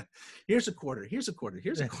 Here's a quarter. Here's a quarter.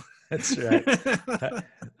 Here's a quarter. That's right.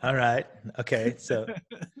 All right. Okay. So.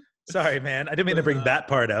 Sorry, man. I didn't mean to bring that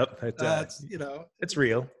part up. But, that's, you know, it's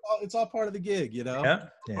real. It's all part of the gig, you know.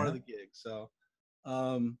 Yeah. Part of the gig. So,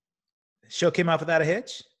 show came off without a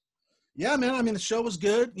hitch. Yeah, man. I mean, the show was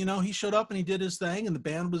good. You know, he showed up and he did his thing, and the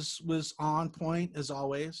band was on point as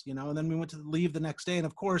always. You know, and then we went to leave the next day, and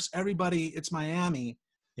of course, everybody. It's Miami.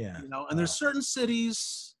 Yeah. You know, and there's certain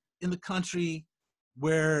cities in the country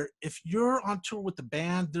where if you're on tour with the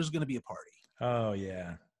band, there's going to be a party. Oh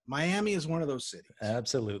yeah. Miami is one of those cities.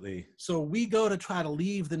 Absolutely. So we go to try to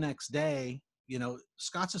leave the next day. You know,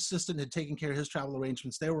 Scott's assistant had taken care of his travel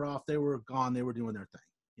arrangements. They were off. They were gone. They were doing their thing.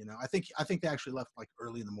 You know, I think they actually left like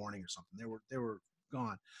early in the morning or something. They were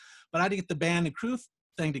gone. But I had to get the band and crew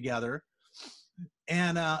thing together.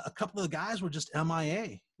 And a couple of the guys were just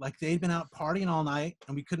MIA. Like they'd been out partying all night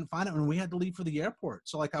and we couldn't find it when we had to leave for the airport.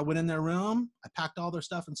 So like I went in their room. I packed all their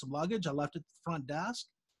stuff in some luggage. I left it at the front desk.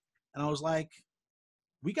 And I was like,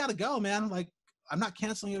 we got to go, man. Like, I'm not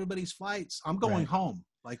canceling everybody's flights. I'm going home.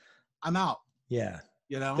 Like, I'm out. Yeah.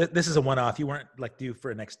 You know, this is a one-off. You weren't like due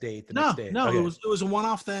for a next date. Next day. No, okay. It was a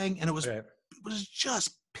one-off thing. And it was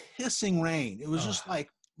just pissing rain. It was just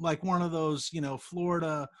like one of those, you know,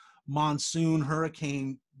 Florida monsoon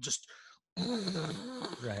hurricane, just.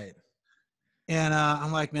 Right. And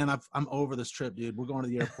I'm like, man, I'm over this trip, dude. We're going to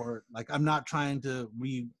the airport. Like, I'm not trying to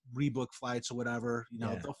rebook flights or whatever. You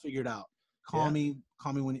know, they'll figure it out. Call me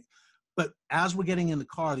when you. But as we're getting in the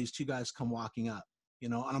car, these two guys come walking up. You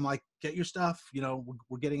know, and I'm like, get your stuff. You know,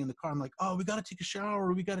 we're getting in the car. I'm like, oh, we got to take a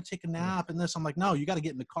shower. We got to take a nap and this. I'm like, no, you got to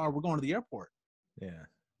get in the car. We're going to the airport. Yeah.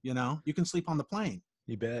 You know, you can sleep on the plane.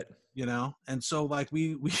 You bet. You know, and so like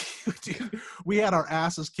we had our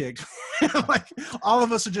asses kicked. Like all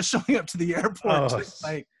of us are just showing up to the airport,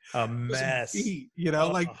 like a mess. Beat, you know,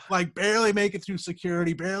 like barely make it through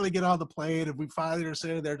security, barely get on the plane, and we finally are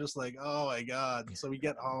sitting there just like, oh my god. So we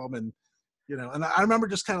get home, and you know, and I remember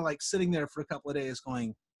just kind of like sitting there for a couple of days,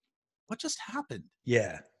 going, what just happened?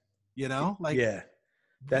 Yeah. You know, like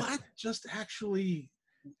what just actually.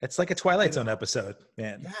 It's like a Twilight Zone episode,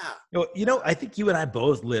 man. Yeah. You know, I think you and I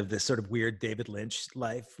both live this sort of weird David Lynch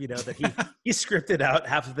life, you know, that he scripted out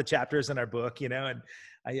half of the chapters in our book, you know, and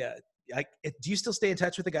do you still stay in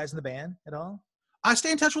touch with the guys in the band at all? I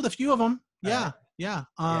stay in touch with a few of them. Yeah. Yeah.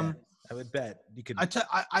 I would bet you could.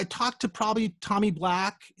 I talked to probably Tommy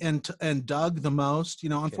Black and Doug the most, you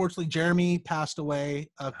know, unfortunately Jeremy passed away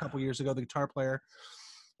a couple years ago, the guitar player.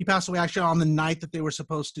 He passed away actually on the night that they were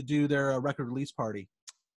supposed to do their record release party.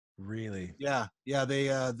 Really? Yeah. They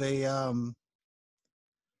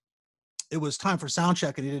it was time for sound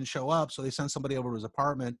check and he didn't show up, so they sent somebody over to his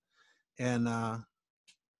apartment, and that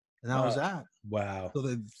was that. Wow. So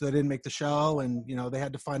they didn't make the show, and you know they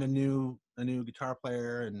had to find a new guitar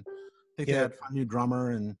player, and I think they had to find a new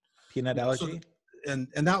drummer, and peanut allergy. So,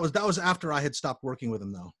 and that was after I had stopped working with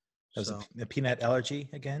him, though. That was a peanut allergy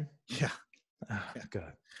again. Yeah. Oh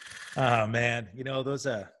God. Oh man, you know those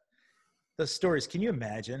stories. Can you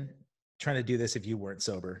imagine trying to do this if you weren't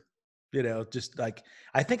sober? You know, just like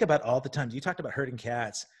I think about all the times you talked about herding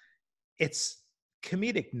cats. It's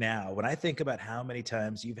comedic now when I think about how many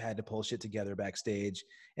times you've had to pull shit together backstage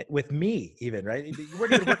with me, even, right? You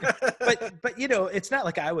weren't even working, but you know, it's not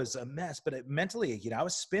like I was a mess, but mentally, you know, I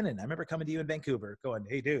was spinning. I remember coming to you in Vancouver going,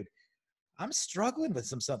 hey dude, I'm struggling with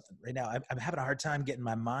something right now. I'm having a hard time getting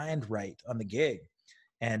my mind right on the gig.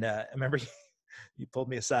 And I remember you pulled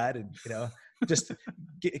me aside and, you know, just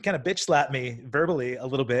kind of bitch slapped me verbally a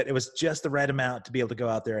little bit. It was just the right amount to be able to go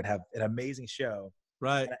out there and have an amazing show.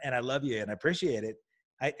 Right. And I love you and I appreciate it.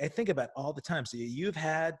 I think about all the time. So you've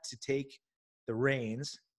had to take the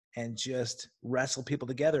reins and just wrestle people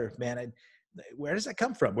together, man. And where does that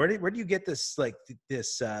come from? Where do you get this, like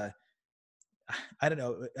this, I don't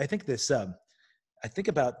know. I think this, I think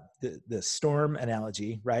about the storm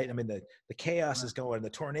analogy, right? I mean, the chaos is going, the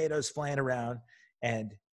tornadoes flying around,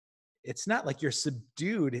 and it's not like you're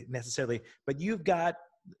subdued necessarily, but you've got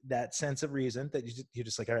that sense of reason that you're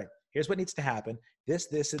just like, all right, here's what needs to happen. This,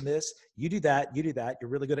 and this, you do that. You're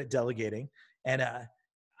really good at delegating. And I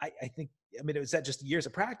think, I mean, was that just years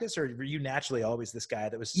of practice, or were you naturally always this guy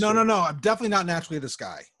that was? No. I'm definitely not naturally this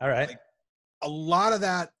guy. All right. Like, a lot of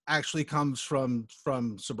that actually comes from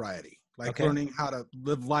sobriety, like learning how to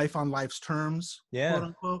live life on life's terms, quote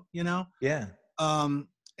unquote, you know? Yeah.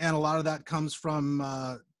 And a lot of that comes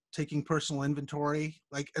from taking personal inventory,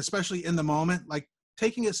 like especially in the moment, like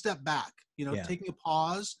taking a step back, you know, taking a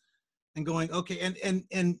pause and going, okay.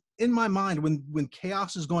 And in my mind, when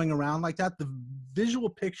chaos is going around like that, the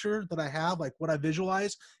visual picture that I have, like what I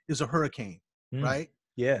visualize is a hurricane, right?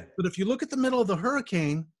 Yeah. But if you look at the middle of the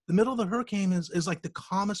hurricane is like the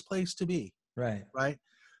calmest place to be. Right. Right.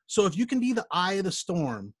 So if you can be the eye of the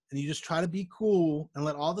storm and you just try to be cool and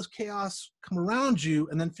let all this chaos come around you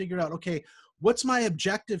and then figure out, okay, what's my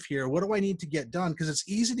objective here? What do I need to get done? Because it's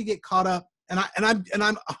easy to get caught up, and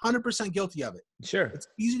I'm 100% guilty of it. Sure. It's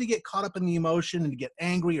easy to get caught up in the emotion and to get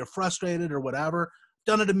angry or frustrated or whatever.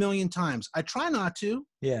 Done it a million times. I try not to.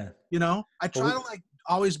 Yeah. You know, I try to like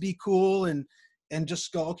always be cool and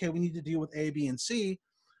just go, okay, we need to deal with A, B, and C.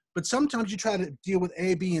 But sometimes you try to deal with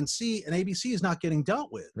A, B, and C, and A, B, C is not getting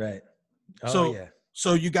dealt with. Right. Oh,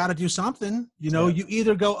 So you got to do something. You know, you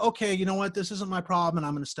either go, okay, you know what, this isn't my problem, and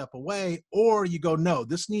I'm going to step away, or you go, no,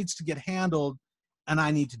 this needs to get handled, and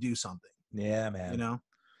I need to do something. Yeah, man. You know,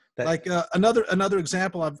 like another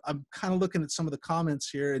example. I'm kind of looking at some of the comments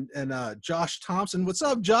here, and Josh Thompson, what's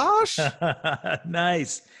up, Josh?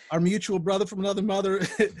 Nice. Our mutual brother from another mother.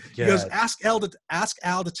 He goes, ask Al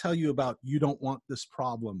to tell you about you don't want this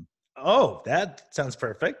problem. Oh, that sounds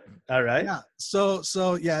perfect. All right. Yeah.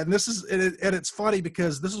 So yeah, and this is and it's funny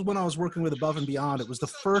because this is when I was working with Above and Beyond. It was the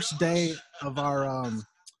first day of our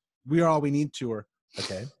We Are All We Need tour.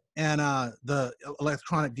 Okay. And the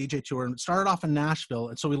electronic DJ tour, and it started off in Nashville.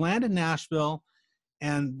 And so we landed in Nashville,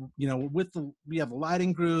 and you know, we have the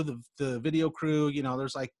lighting crew, the video crew. You know,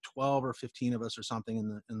 there's like 12 or 15 of us or something in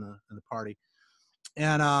the party.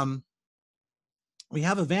 And we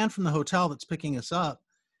have a van from the hotel that's picking us up.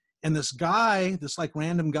 And this guy, this like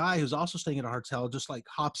random guy who's also staying at a hotel, just like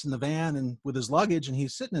hops in the van and with his luggage, and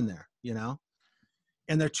he's sitting in there, you know.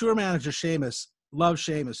 And their tour manager, Seamus, loves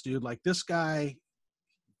Seamus, dude. Like this guy,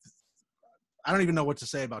 I don't even know what to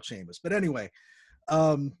say about Seamus. But anyway,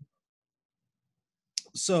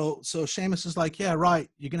 so Seamus is like, yeah,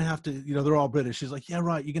 right. You're gonna have to, you know, they're all British. He's like, yeah,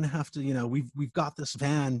 right. You're gonna have to, you know, we've got this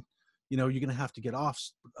van. You know, you're gonna have to get off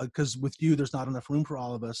because with you, there's not enough room for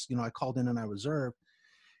all of us. You know, I called in and I reserved.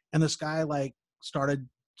 And this guy like started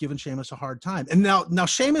giving Seamus a hard time. And now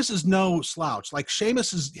Seamus is no slouch. Like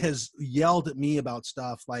Seamus has yelled at me about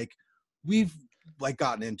stuff. Like we've like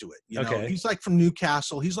gotten into it. You know, he's like from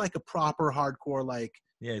Newcastle. He's like a proper hardcore, like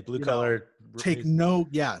blue collar. Take no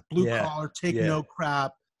collar, take no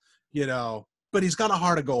crap. You know, but he's got a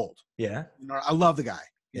heart of gold. Yeah, you know, I love the guy.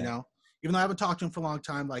 You know, even though I haven't talked to him for a long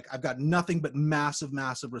time, like I've got nothing but massive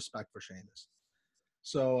respect for Seamus.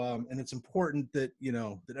 So, and it's important that, you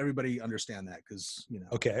know, that everybody understand that because, you know.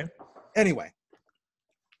 Okay. Anyway.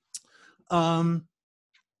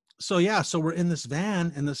 So yeah, so we're in this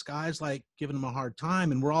van and this guy's like giving him a hard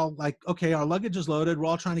time and we're all like, okay, our luggage is loaded. We're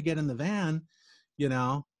all trying to get in the van, you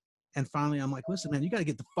know. And finally I'm like, listen, man, you got to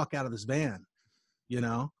get the fuck out of this van, you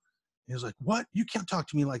know. He was like, what? You can't talk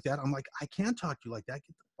to me like that. I'm like, I can talk to you like that.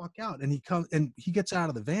 Get the fuck out. And he comes and he gets out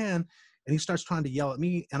of the van and he starts trying to yell at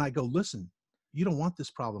me. And I go, listen, you don't want this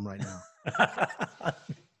problem right now.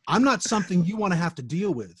 I'm not something you want to have to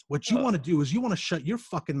deal with. What you want to do is you want to shut your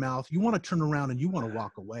fucking mouth. You want to turn around and you want to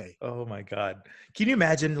walk away. Oh my God. Can you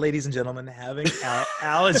imagine, ladies and gentlemen, having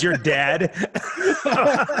Al as your dad?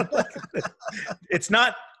 It's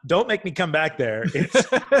not, don't make me come back there. It's,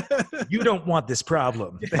 you don't want this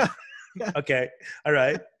problem. Yeah. Okay. All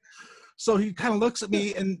right. So he kind of looks at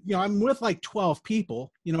me and, you know, I'm with like 12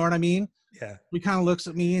 people. You know what I mean? Yeah. He kind of looks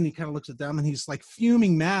at me and he kind of looks at them and he's like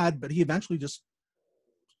fuming mad, but he eventually just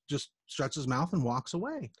shuts his mouth and walks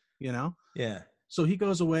away, you know? Yeah. So he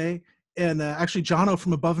goes away and actually Jono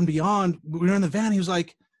from Above and Beyond, we were in the van. He was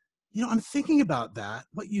like, you know, I'm thinking about that.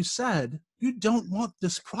 What you said, you don't want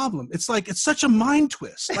this problem. It's like, it's such a mind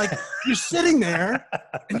twist. Like you're sitting there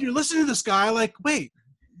and you're listening to this guy like, wait,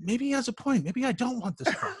 maybe he has a point. Maybe I don't want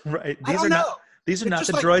this problem. Right. These are not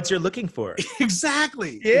the droids you're looking for.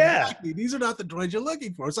 Exactly. Yeah. Exactly. These are not the droids you're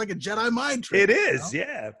looking for. It's like a Jedi mind trick. It is. You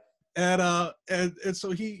know? Yeah. And so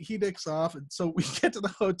he dicks off. And so we get to the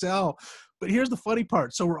hotel. But here's the funny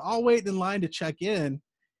part. So we're all waiting in line to check in.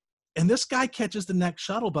 And this guy catches the next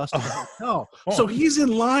shuttle bus to the hotel. So he's in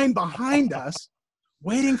line behind us,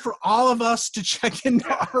 waiting for all of us to check into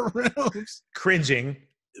our rooms. Cringing.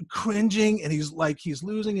 And he's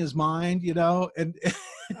losing his mind, you know, and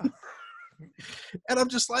I'm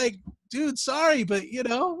just like, dude, sorry, but you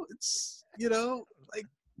know, it's, you know, like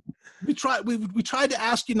we tried to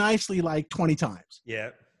ask you nicely like 20 times.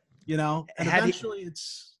 Yeah. You know, and eventually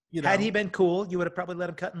it's, you know. Had he been cool, you would have probably let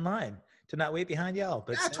him cut in line to not wait behind y'all.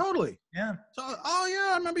 But yeah, totally. Yeah. So, oh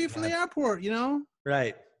yeah, I remember you from the airport, you know.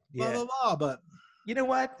 Right. Yeah. Blah, blah, blah. But you know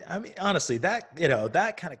what? I mean, honestly, that, you know,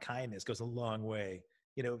 that kind of kindness goes a long way.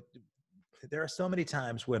 You know, there are so many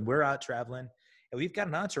times when we're out traveling and we've got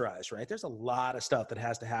an entourage, right? There's a lot of stuff that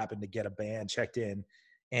has to happen to get a band checked in.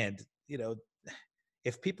 And, you know,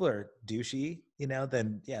 if people are douchey, you know,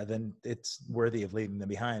 then it's worthy of leaving them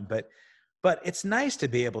behind. But it's nice to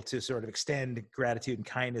be able to sort of extend gratitude and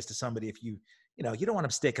kindness to somebody if you know, you don't want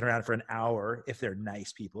them sticking around for an hour if they're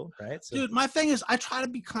nice people, right? So, dude, my thing is I try to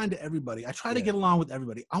be kind to everybody. I try to get along with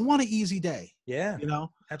everybody. I want an easy day. Yeah. You know?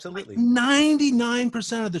 Absolutely. Like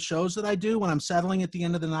 99% of the shows that I do when I'm settling at the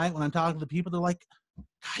end of the night, when I'm talking to the people, they're like,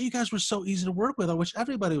 God, you guys were so easy to work with. I wish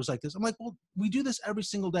everybody was like this. I'm like, well, we do this every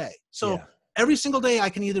single day. So every single day I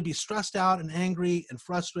can either be stressed out and angry and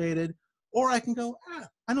frustrated, or I can go,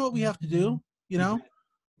 I know what we have to do. You know,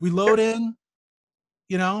 we load in,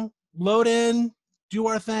 do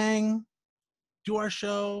our thing, do our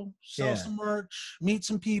show, sell some merch, meet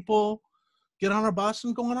some people, get on our bus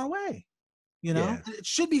and go on our way. You know, it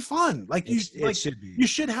should be fun. Like you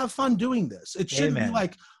should have fun doing this. It shouldn't be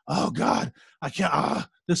like, oh God, I can't,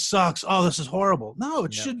 this sucks. Oh, this is horrible. No,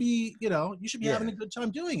 it should be, you know, you should be having a good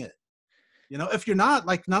time doing it. You know, if you're not,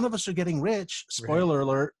 like, none of us are getting rich. Spoiler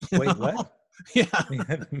alert. Wait, what? Yeah.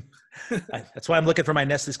 That's why I'm looking for my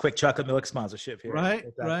Nestle's Quick Chocolate Milk sponsorship here. Right,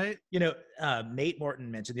 right. You know, Nate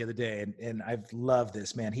Morton mentioned the other day, and I've loved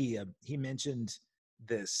this, man. He mentioned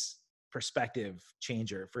this perspective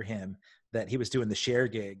changer for him, that he was doing the share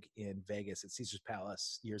gig in Vegas at Caesar's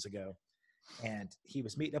Palace years ago. And he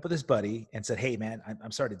was meeting up with his buddy and said, hey man,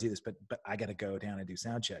 I'm sorry to do this, but I got to go down and do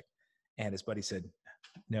sound check. And his buddy said,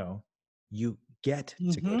 no, you get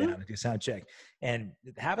to go down and do sound check. And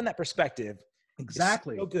having that perspective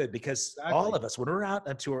Exactly. is so good, because all of us, when we're out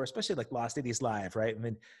on tour, especially like Lost 80s Live, right? I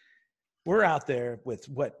mean, we're out there with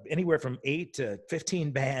anywhere from 8 to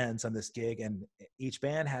 15 bands on this gig, and each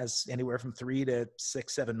band has anywhere from 3 to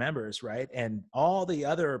 6, 7 members, right? And all the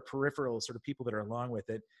other peripheral sort of people that are along with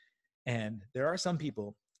it. And there are some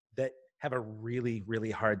people that have a really,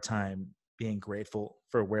 really hard time being grateful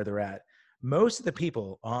for where they're at. Most of the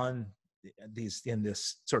people in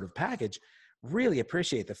this sort of package really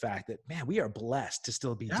appreciate the fact that, man, we are blessed to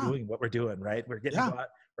still be doing what we're doing, right? We're getting to go out,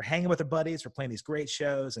 we're hanging with our buddies, we're playing these great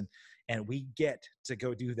shows, and we get to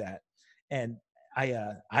go do that. And I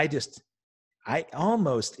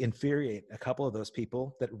almost infuriate a couple of those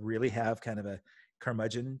people that really have kind of a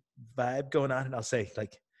curmudgeon vibe going on. And I'll say,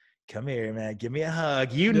 like, come here, man, give me a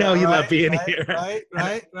hug. You know, you love being here.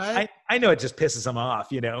 Right. I know it just pisses them off,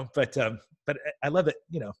 but I love it.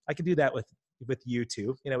 I can do that with you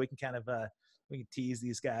too. We can kind of, we can tease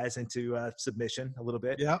these guys into submission a little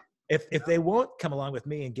bit. Yeah. If they won't come along with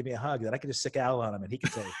me and give me a hug, then I can just sick Al on him and he can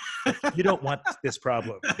say, you don't want this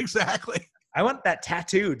problem. Exactly. I want that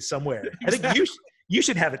tattooed somewhere. Exactly. I think you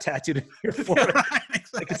should have it tattooed in your forehead. Right,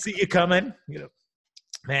 exactly. I can see you coming.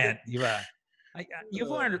 Man, you've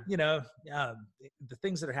learned, the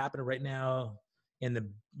things that are happening right now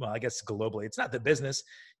I guess globally, it's not the business.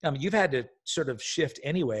 You've had to sort of shift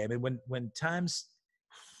anyway. I mean, when times,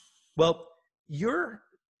 your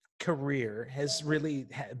career has really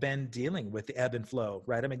been dealing with the ebb and flow,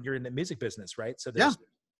 right? I mean, you're in the music business, right? So there's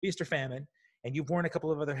feast or famine, and you've worn a couple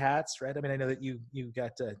of other hats, right? I mean, I know that you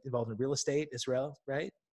got involved in real estate as well,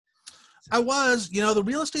 right? I was, the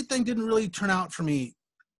real estate thing didn't really turn out for me,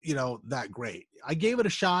 that great. I gave it a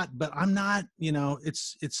shot, but I'm not,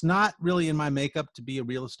 it's not really in my makeup to be a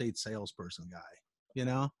real estate salesperson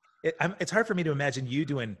guy, It's hard for me to imagine you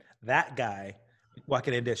doing that guy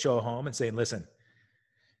walking into a show home and saying, listen,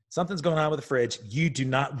 something's going on with the fridge. You do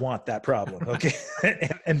not want that problem. Okay.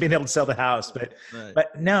 and being able to sell the house. But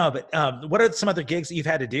what are some other gigs that you've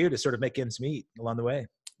had to do to sort of make ends meet along the way?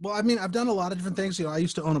 Well, I mean, I've done a lot of different things. I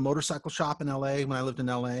used to own a motorcycle shop in LA when I lived in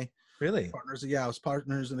LA. Really? I was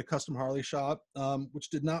partners in a custom Harley shop, which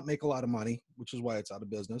did not make a lot of money, which is why it's out of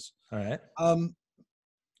business. All right.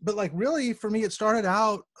 But like really for me, it started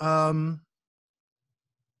out, I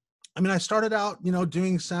started out,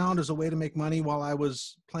 doing sound as a way to make money while I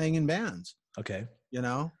was playing in bands. Okay.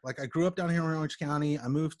 Like I grew up down here in Orange County. I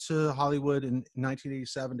moved to Hollywood in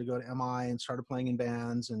 1987 to go to MI and started playing in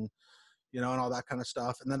bands and all that kind of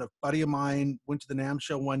stuff. And then a buddy of mine went to the NAMM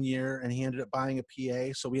show one year and he ended up buying a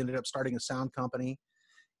PA. So we ended up starting a sound company.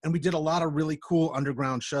 And we did a lot of really cool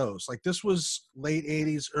underground shows. Like this was late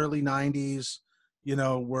 80s, early 90s,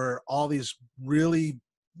 where all these really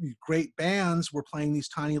great bands were playing these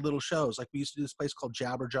tiny little shows. Like we used to do this place called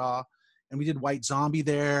Jabberjaw, and we did White Zombie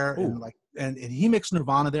there. Ooh. And he mixed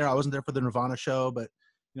Nirvana there. I wasn't there for the Nirvana show, but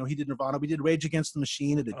he did Nirvana. We did Rage Against the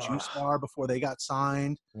Machine at a juice bar before they got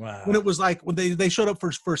signed. Wow. When it was like, when they showed up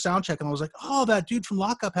for sound check, and I was like, oh, that dude from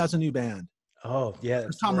Lockup has a new band. Oh, yeah.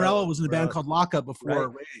 Tom Morello was in a band called Lockup before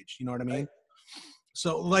Rage. You know what I mean? Right.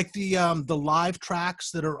 So like the live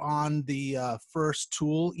tracks that are on the first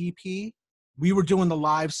Tool EP, we were doing the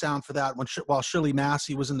live sound for that while Shirley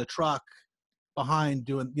Massey was in the truck behind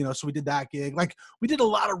doing, so we did that gig. Like we did a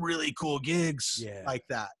lot of really cool gigs like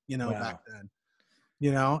that, back then.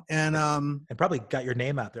 And probably got your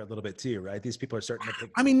name out there a little bit too, right? These people are starting to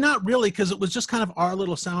think. I mean, not really, because it was just kind of our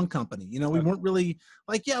little sound company. We weren't really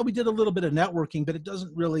like, we did a little bit of networking, but it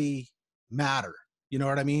doesn't really matter. You know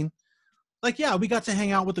what I mean? Like, we got to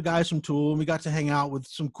hang out with the guys from Tool and we got to hang out with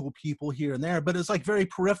some cool people here and there, but it's like very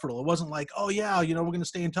peripheral. It wasn't like, oh yeah, we're going to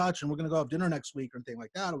stay in touch and we're going to go have dinner next week or anything like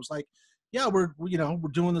that. It was like, we're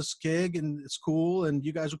doing this gig and it's cool and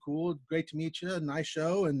you guys are cool. Great to meet you. Nice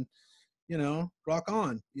show. And, rock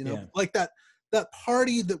on, like that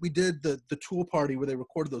party that we did, the Tool party where they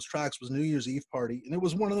recorded those tracks was New Year's Eve party. And it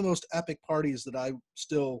was one of the most epic parties that I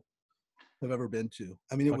still have ever been to.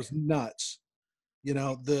 I mean, it was nuts.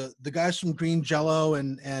 The guys from Green Jello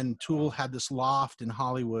and Tool had this loft in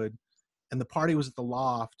Hollywood and the party was at the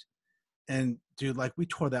loft. And dude, like we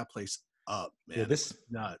tore that place up, man. Yeah, this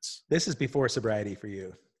nuts. This is before sobriety for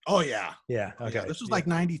you. Oh yeah. Yeah. Okay. Yeah, this was like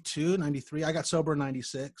 92, 93. I got sober in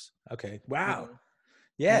 96. Okay. Wow.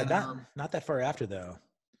 Yeah. And, not that far after though.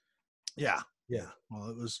 Yeah. Yeah. Well,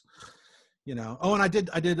 it was, oh, and I did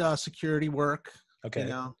security work.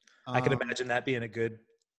 Okay. I can imagine that being a good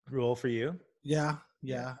role for you. Yeah.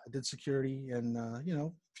 I did security and,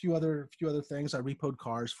 a few other things. I repoed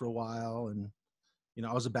cars for a while and,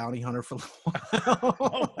 I was a bounty hunter for a little while.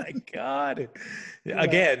 Oh my God. Yeah.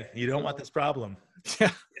 Again, you don't want this problem.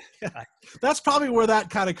 Yeah. That's probably where that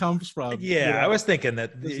kind of comes from. Yeah, I was thinking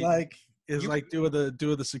that it's like doing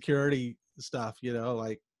the security stuff,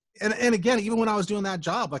 like, and again, even when I was doing that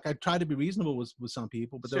job, like I tried to be reasonable with some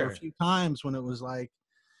people, but there were a few times when it was like,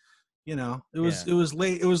 it was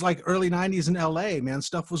late. It was like early 90s in LA, man.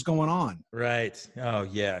 Stuff was going on. Right. Oh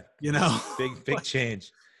yeah. Big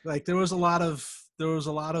change. Like there was a lot of there was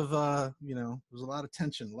a lot of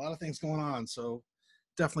tension, a lot of things going on. So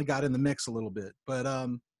definitely got in the mix a little bit. But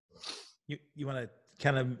you want to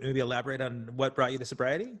kind of maybe elaborate on what brought you to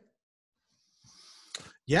sobriety?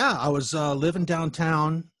 Yeah, I was living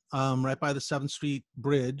downtown, right by the 7th Street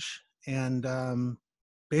Bridge, and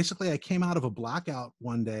basically I came out of a blackout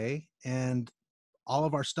one day, and all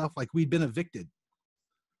of our stuff, like we'd been evicted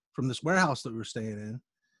from this warehouse that we were staying in,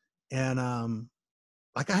 and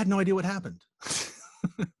like I had no idea what happened.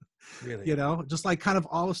 Really? Just like kind of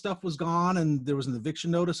all the stuff was gone, and there was an eviction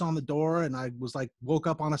notice on the door, and I was like woke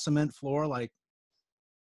up on a cement floor like,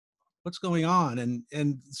 what's going on?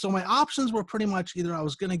 And so my options were pretty much either I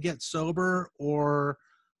was going to get sober or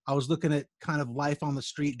I was looking at kind of life on the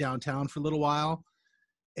street downtown for a little while.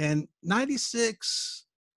 And 96,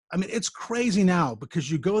 I mean, it's crazy now because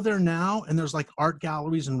you go there now and there's like art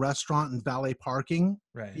galleries and restaurant and valet parking,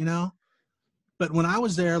 right. But when I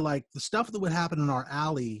was there, like the stuff that would happen in our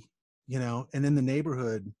alley, and in the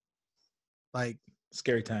neighborhood, like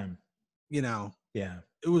scary time, yeah.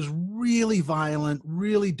 It was really violent,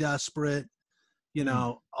 really desperate,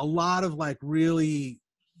 a lot of like really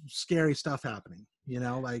scary stuff happening,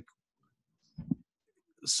 like,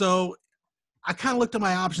 so I kind of looked at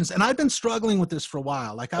my options, and I've been struggling with this for a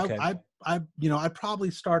while. Like I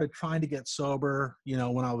probably started trying to get sober,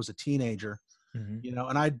 when I was a teenager,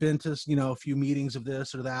 and I'd been to, a few meetings of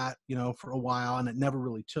this or that, for a while, and it never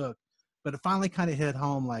really took, but it finally kind of hit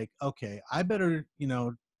home like, okay, I better,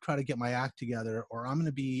 try to get my act together or I'm going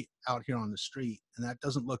to be out here on the street. And that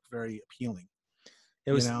doesn't look very appealing.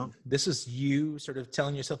 This is you sort of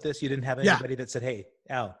telling yourself this. You didn't have anybody that said, hey,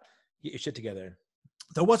 Al, get your shit together.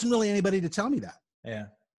 There wasn't really anybody to tell me that.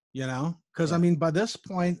 Yeah. Cause I mean, by this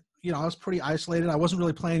point, I was pretty isolated. I wasn't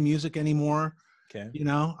really playing music anymore. Okay.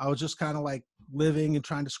 I was just kind of like living and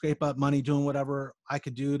trying to scrape up money, doing whatever I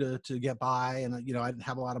could do to get by. And, I didn't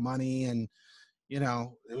have a lot of money, and, it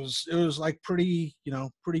was like pretty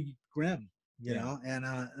grim,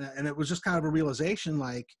 and it was just kind of a realization,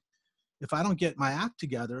 like, if I don't get my act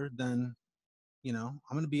together, then, I'm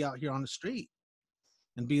going to be out here on the street.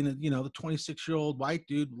 And being the 26-year-old white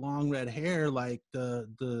dude, long red hair, like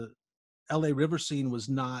the LA river scene was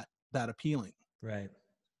not that appealing. Right.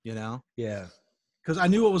 Yeah. Because I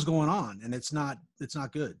knew what was going on, and it's not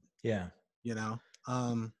good. Yeah.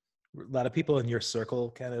 A lot of people in your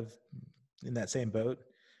circle kind of in that same boat.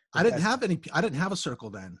 I didn't have a circle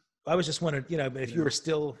then. I was just wondering, if you were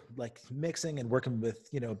still like mixing and working with,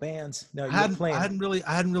 bands. No, I hadn't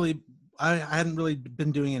really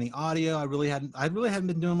been doing any audio. I really hadn't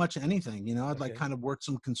been doing much of anything. I'd like kind of worked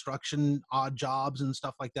some construction odd jobs and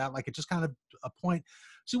stuff like that. Like it just kind of a point.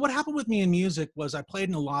 See, what happened with me in music was I played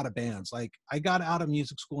in a lot of bands. Like I got out of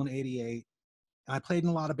music school in '88, and I played in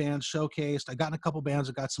a lot of bands, showcased. I got in a couple bands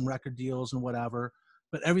that got some record deals and whatever.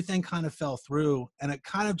 But everything kind of fell through, and it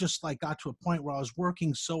kind of just like got to a point where I was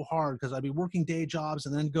working so hard because I'd be working day jobs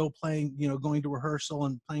and then go playing, going to rehearsal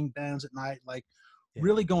and playing bands at night, like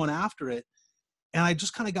really going after it. And I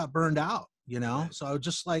just kind of got burned out, so I was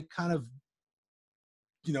just like kind of,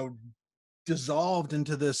 dissolved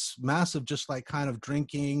into this massive, just like kind of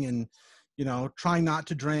drinking and, trying not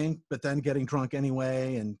to drink, but then getting drunk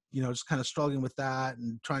anyway. And, just kind of struggling with that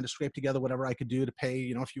and trying to scrape together whatever I could do to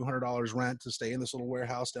pay, a few $100s rent to stay in this little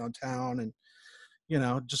warehouse downtown. And,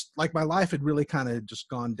 just like my life had really kind of just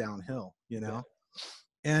gone downhill,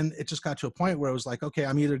 and it just got to a point where it was like, okay,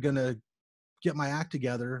 I'm either going to get my act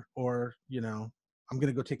together or, I'm going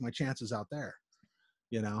to go take my chances out there,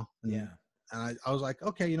 and, and I was like,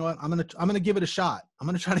 okay, you know what? I'm going to give it a shot. I'm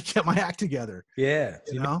going to try to get my act together. Yeah.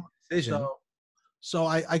 Decision. So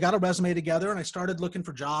I got a resume together and I started looking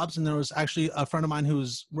for jobs. And there was actually a friend of mine who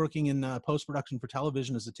was working in post-production for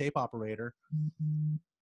television as a tape operator. And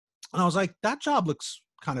I was like, that job looks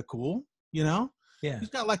kind of cool. Yeah. He's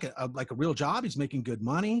got like a real job. He's making good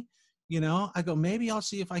money. I go, maybe I'll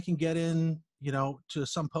see if I can get in, to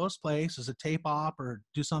some post place as a tape op or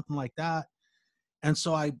do something like that. And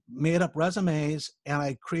so I made up resumes and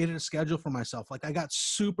I created a schedule for myself. Like I got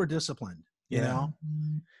super disciplined, and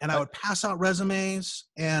I would pass out resumes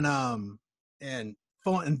and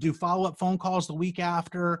phone and do follow-up phone calls the week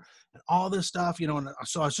after and all this stuff, you know. And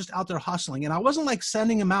so I was just out there hustling, and I wasn't like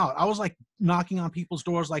sending them out. I was like knocking on people's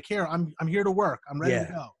doors, like, here, I'm here to work. I'm ready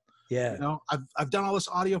to go. Yeah. You know, I've done all this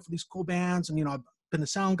audio for these cool bands, and, you know, I've been a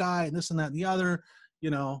sound guy and this and that and the other, you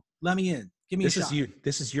know, let me in, give me a shot.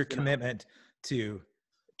 This is your commitment to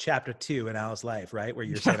chapter 2 in Al's life, right? Where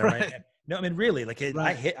you're saying, right. all right, no, I mean, really, like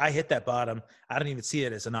I hit that bottom. I don't even see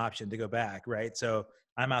it as an option to go back. Right. So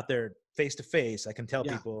I'm out there face to face. I can tell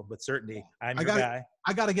people with certainty, I'm your guy.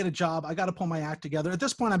 I got to get a job. I got to pull my act together. At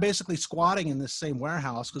this point, I'm basically squatting in this same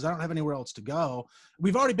warehouse because I don't have anywhere else to go.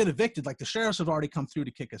 We've already been evicted. Like the sheriffs have already come through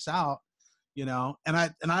to kick us out, you know, and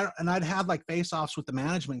I'd had like face-offs with the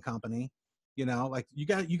management company, you know, like you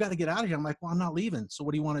got to get out of here. I'm like, well, I'm not leaving. So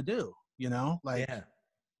what do you want to do? You know, like,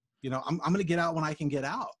 you know, I'm going to get out when I can get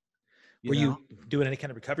out. Were you doing any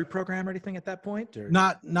kind of recovery program or anything at that point? Or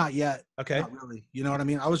not yet? Okay. Not really. You know what I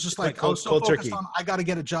mean? I was just like, cold turkey. I got to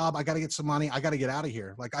get a job. I got to get some money. I got to get out of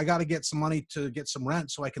here. Like I got to get some money to get some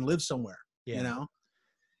rent so I can live somewhere, you know?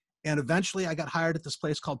 And eventually I got hired at this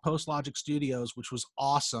place called Post Logic Studios, which was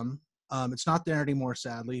awesome. It's not there anymore,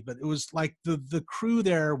 sadly, but it was like the crew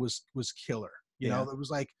there was killer. You know, it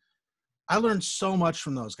was like, I learned so much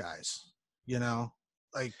from those guys, you know,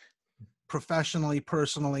 like professionally,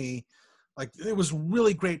 personally. Like it was a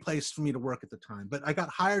really great place for me to work at the time, but I got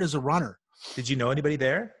hired as a runner. Did you know anybody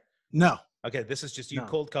there? No. Okay. This is just you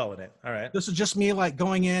cold calling it. All right. This is just me like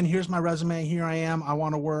going in, here's my resume. Here I am. I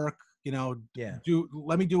want to work, you know,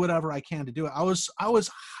 let me do whatever I can to do it. I was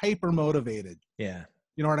hyper motivated. Yeah.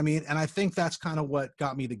 You know what I mean? And I think that's kind of what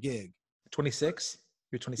got me the gig. 26?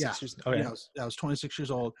 You're 26 years old? Oh, yeah. I was 26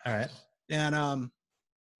 years old. All right. And,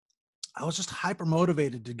 I was just hyper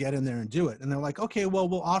motivated to get in there and do it. And they're like, okay, well,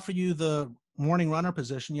 we'll offer you the morning runner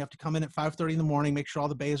position. You have to come in at 5:30 in the morning, make sure all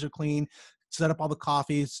the bays are clean, set up all the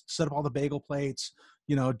coffees, set up all the bagel plates,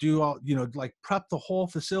 you know, do all, you know, like prep the whole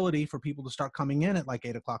facility for people to start coming in at like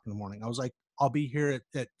 8 o'clock in the morning. I was like, I'll be here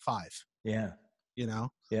at 5. Yeah. You know?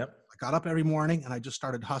 Yep. I got up every morning and I just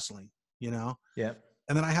started hustling, you know? Yep.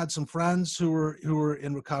 And then I had some friends who were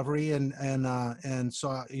in recovery and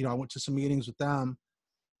so, you know, I went to some meetings with them.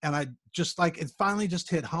 And I just like, it finally just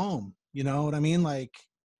hit home, you know what I mean? Like,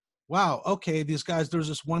 wow, okay, these guys, there's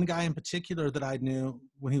this one guy in particular that I knew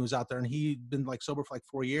when he was out there and he'd been like sober for like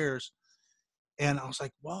 4 years. And I was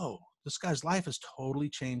like, whoa, this guy's life has totally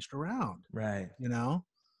changed around. Right. You know?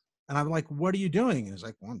 And I'm like, what are you doing? And he's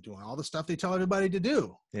like, well, I'm doing all the stuff they tell everybody to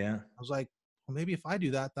do. Yeah. I was like, well, maybe if I do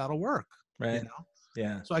that, that'll work. Right. You know?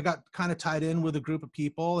 Yeah. So I got kind of tied in with a group of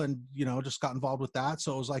people and, you know, just got involved with that.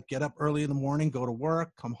 So it was like, get up early in the morning, go to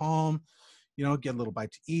work, come home, you know, get a little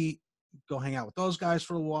bite to eat, go hang out with those guys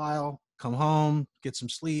for a while, come home, get some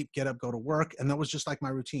sleep, get up, go to work. And that was just like my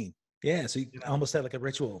routine. Yeah. So you almost had like a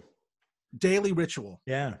ritual. Daily ritual.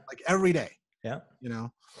 Yeah. Like every day. Yeah. You know,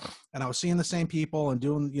 and I was seeing the same people and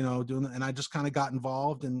doing, and I just kind of got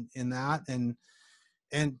involved in that.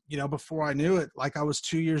 And, you know, before I knew it, like I was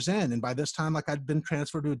 2 years in. And by this time, like I'd been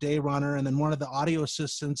transferred to a day runner and then one of the audio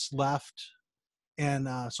assistants left. And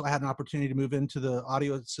so I had an opportunity to move into the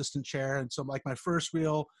audio assistant chair. And so like my first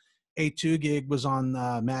real A2 gig was on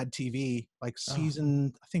Mad TV, like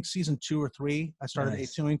I think season 2 or 3. I started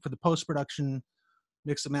A2ing for the post-production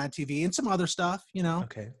mix of Mad TV and some other stuff, you know.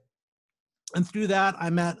 Okay. And through that, I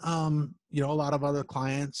met, you know, a lot of other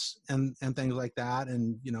clients and things like that.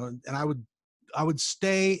 And, you know, and I would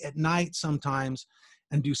stay at night sometimes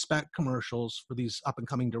and do spec commercials for these up and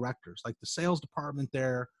coming directors. Like the sales department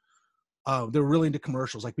there, they're really into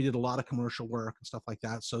commercials. Like we did a lot of commercial work and stuff like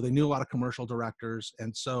that. So they knew a lot of commercial directors.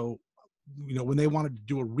 And so, you know, when they wanted to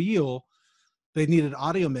do a reel, they needed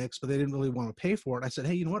audio mix, but they didn't really want to pay for it. I said,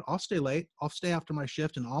 hey, you know what? I'll stay late. I'll stay after my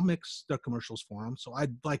shift and I'll mix their commercials for them. So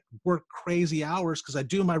I'd like work crazy hours because I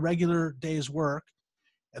do my regular day's work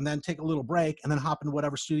and then take a little break and then hop into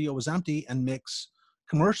whatever studio was empty and mix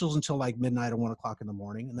commercials until like midnight or 1 o'clock in the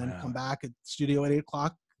morning. And then come back at studio at 8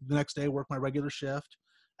 o'clock the next day, work my regular shift.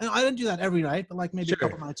 And I didn't do that every night, but like maybe a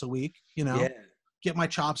couple nights a week, you know, get my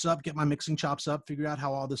chops up, get my mixing chops up, figure out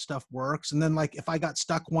how all this stuff works. And then like, if I got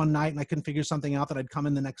stuck one night and I couldn't figure something out, that I'd come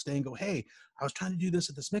in the next day and go, hey, I was trying to do this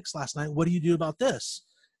at this mix last night. What do you do about this?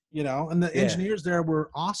 You know, and the engineers there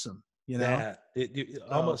were awesome, you know.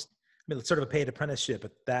 Almost, I mean, it's sort of a paid apprenticeship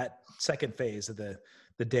at that second phase of the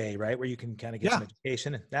day, right? Where you can kind of get some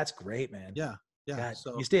education. That's great, man. Yeah. Yeah. God,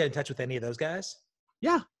 so you stay in touch with any of those guys?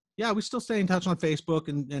 Yeah. Yeah. We still stay in touch on Facebook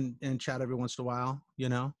and chat every once in a while, you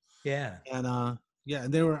know? Yeah. And, yeah,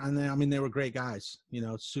 and they were great guys, you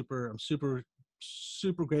know, I'm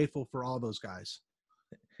super grateful for all those guys.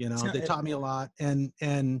 You know, they taught me a lot. And,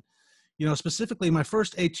 specifically my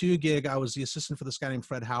first A2 gig, I was the assistant for this guy named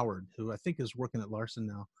Fred Howard, who I think is working at Larson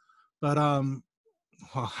now. But well,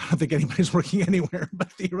 I don't think anybody's working anywhere,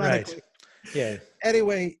 but theoretically. Right. Yeah.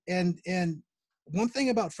 Anyway, and one thing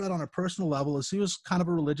about Fred on a personal level is he was kind of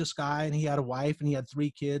a religious guy, and he had a wife and he had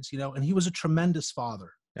 3 kids, and he was a tremendous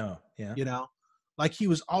father. Oh, yeah. Like he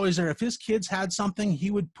was always there. If his kids had something,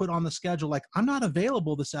 he would put on the schedule, like, I'm not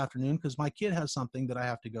available this afternoon because my kid has something that I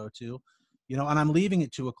have to go to, and I'm leaving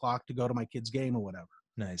at 2:00 to go to my kid's game or whatever.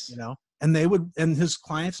 Nice. And and his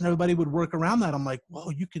clients and everybody would work around that. I'm like,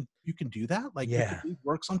 whoa, you can do that? Like, you can leave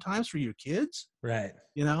work sometimes for your kids? Right.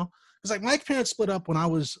 Because like my parents split up when I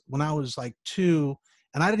was like 2,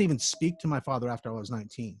 and I didn't even speak to my father after I was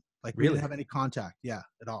 19. Like, we didn't have any contact,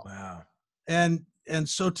 at all. Wow. And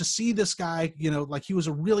so to see this guy, like, he was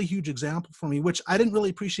a really huge example for me, which I didn't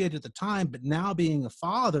really appreciate at the time, but now being a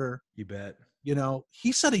father, you bet,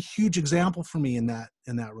 he set a huge example for me in that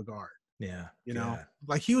regard. Yeah.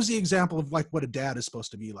 Like, he was the example of like what a dad is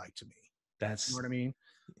supposed to be like to me. That's, you know what I mean?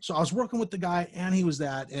 So I was working with the guy, and he was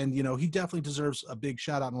that, and he definitely deserves a big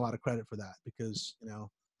shout out and a lot of credit for that, because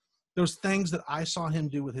there's things that I saw him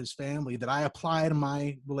do with his family that I apply to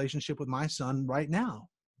my relationship with my son right now.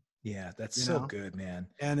 Yeah, that's so good, man.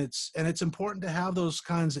 And it's important to have those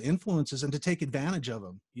kinds of influences and to take advantage of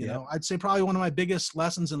them. I'd say probably one of my biggest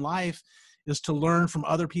lessons in life is to learn from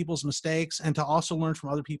other people's mistakes and to also learn from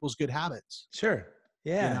other people's good habits. Sure.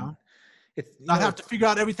 Yeah. It's not have to figure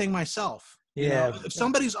out everything myself. Yeah. If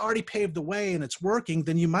somebody's already paved the way and it's working,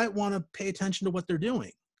 then you might want to pay attention to what they're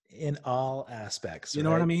doing. In all aspects. You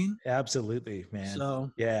know what I mean? Absolutely, man.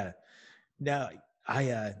 So yeah. Now,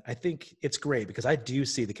 I think it's great because I do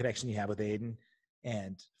see the connection you have with Aiden,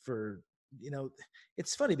 and for,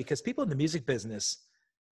 it's funny because people in the music business,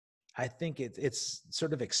 I think it's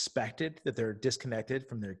sort of expected that they're disconnected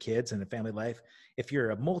from their kids and a family life. If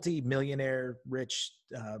you're a multi-millionaire, rich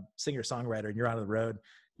singer-songwriter and you're on the road,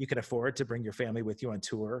 you can afford to bring your family with you on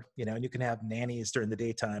tour, and you can have nannies during the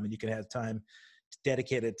daytime, and you can have time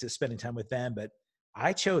dedicated to spending time with them. But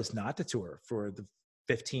I chose not to tour for the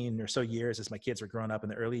 15 or so years as my kids were growing up in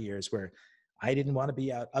the early years, where I didn't want to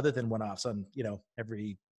be out other than one-offs on,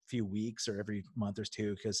 every few weeks or every month or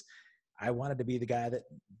two, because I wanted to be the guy that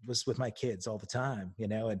was with my kids all the time,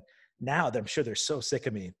 and now I'm sure they're so sick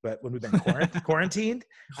of me, but when we've been quarantined,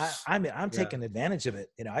 I'm taking advantage of it.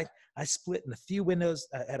 I split in a few windows.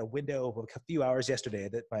 I had a window of a few hours yesterday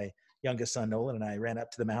that my youngest son, Nolan, and I ran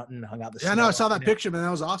up to the mountain, hung out the snow. I know. I saw that picture, man.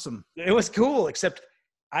 That was awesome. It was cool, except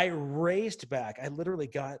I raced back. I literally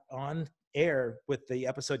got on air with the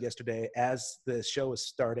episode yesterday as the show was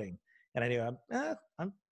starting. And I knew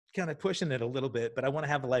I'm kind of pushing it a little bit, but I want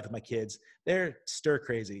to have a life with my kids. They're stir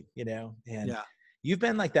crazy, and you've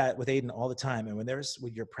been like that with Aiden all the time. And when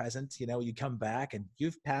you're present, you come back and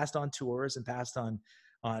you've passed on tours and passed on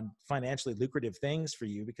financially lucrative things for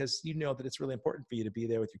you, because you know that it's really important for you to be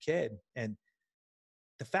there with your kid. And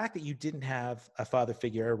the fact that you didn't have a father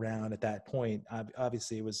figure around at that point,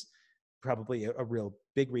 obviously it was probably a real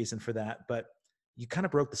big reason for that, but you kind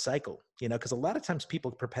of broke the cycle, because a lot of times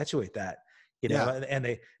people perpetuate that, and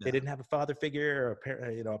they didn't have a father figure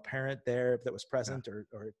or a parent there that was present or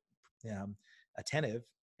attentive,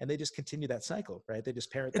 and they just continue that cycle, right? They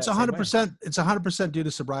just parent. It's 100%. It's 100% due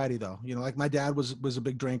to sobriety, though. Like my dad was a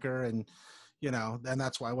big drinker, and and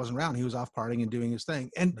that's why I wasn't around. He was off partying and doing his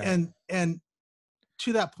thing, and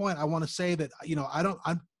to that point, I want to say that,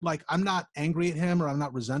 I'm not angry at him, or I'm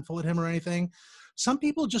not resentful at him or anything. Some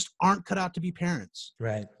people just aren't cut out to be parents.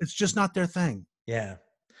 Right. It's just not their thing. Yeah.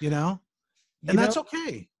 And that's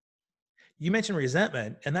okay. You mentioned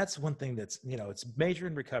resentment, and that's one thing that's, it's major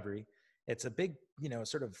in recovery. It's a big,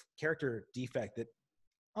 sort of character defect that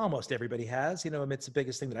almost everybody has, it's the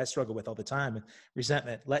biggest thing that I struggle with all the time.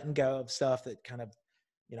 Resentment, letting go of stuff that kind of,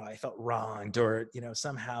 I felt wronged, or,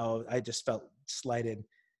 somehow I just felt slighted.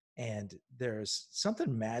 And there's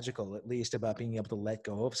something magical, at least, about being able to let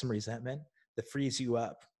go of some resentment that frees you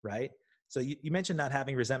up, right? So you mentioned not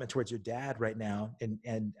having resentment towards your dad right now,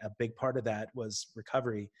 and a big part of that was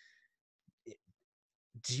recovery.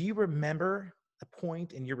 Do you remember a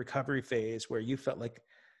point in your recovery phase where you felt like,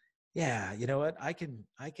 yeah, you know what, I can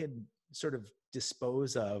sort of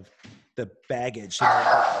dispose of the baggage?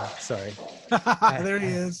 Sorry. There he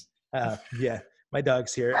is. Yeah, my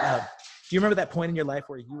dog's here. Do you remember that point in your life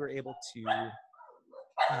where you were able to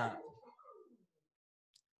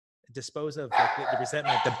dispose of the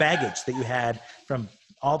resentment, the baggage that you had from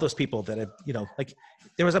all those people that have, like,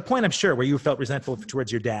 there was a point, I'm sure, where you felt resentful towards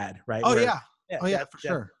your dad, right? Oh, where, yeah. For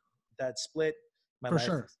sure. That split my for life.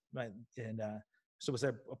 Sure. So was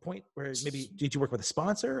there a point where maybe, did you work with a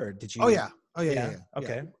sponsor, or did you? Oh yeah. Oh yeah, Yeah.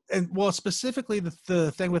 Okay. Yeah. And well, specifically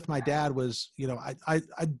the thing with my dad was, you know, I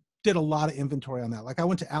did a lot of inventory on that. Like I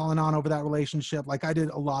went to Al-Anon over that relationship. Like I did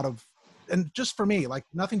a lot of, and just for me, like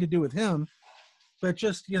nothing to do with him, but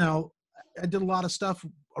just, you know, I did a lot of stuff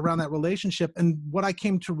around that relationship. And what I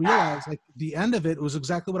came to realize, like the end of it was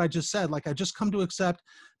exactly what I just said. Like I just come to accept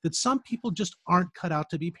that some people just aren't cut out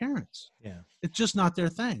to be parents. Yeah. It's just not their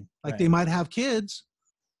thing. Like they Right. might have kids,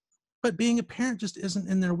 but being a parent just isn't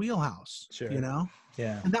in their wheelhouse, Sure. you know?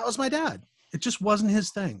 Yeah. And that was my dad. It just wasn't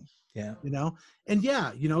his thing, Yeah. you know? And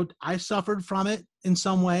yeah, you know, I suffered from it in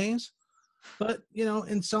some ways, but you know,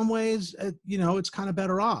 in some ways, you know, it's kind of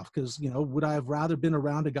better off because, you know, would I have rather been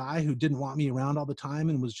around a guy who didn't want me around all the time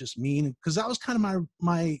and was just mean? Because that was kind of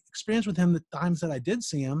my experience with him the times that I did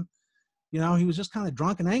see him. You know, he was just kind of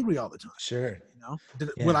drunk and angry all the time. Sure. You know,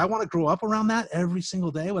 would Yeah. I want to grow up around that every single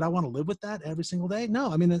day? Would I want to live with that every single day?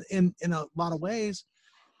 No. I mean, in a lot of ways,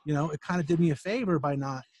 you know, it kind of did me a favor by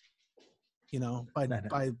not, you know, No,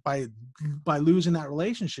 no. by losing that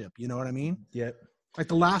relationship. You know what I mean? Yep. Like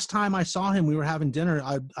the last time I saw him, we were having dinner.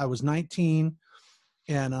 I was 19,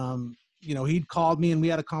 and you know, he'd called me and we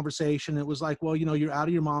had a conversation. It was like, well, you know, you're out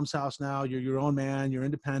of your mom's house now. You're your own man. You're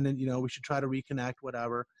independent. You know, we should try to reconnect,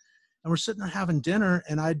 whatever. And we're sitting there having dinner,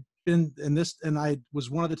 and I'd been in this, and I was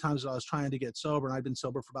one of the times I was trying to get sober, and I'd been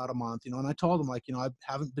sober for about a month, you know, and I told him, like, you know, I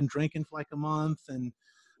haven't been drinking for like a month, and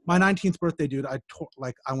my 19th birthday, dude, I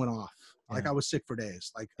went off. Like Yeah. I was sick for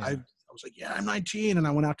days. Like Yeah. I was like, yeah, I'm 19. And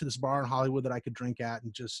I went out to this bar in Hollywood that I could drink at,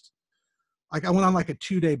 and just like, I went on like a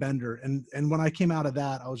 2-day bender. And when I came out of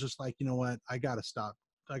that, I was just like, you know what? I got to stop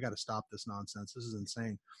this nonsense. This is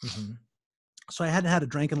insane. Mm-hmm. So I hadn't had a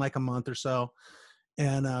drink in like a month or so.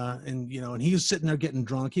 And you know, and he was sitting there getting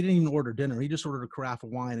drunk. He didn't even order dinner. He just ordered a carafe of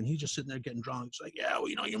wine, and he's just sitting there getting drunk. It's like, yeah, well,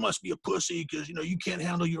 you know, you must be a pussy because, you know, you can't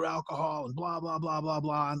handle your alcohol and blah, blah, blah, blah,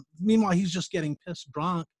 blah. And meanwhile, he's just getting pissed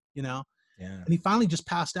drunk, you know, Yeah. and he finally just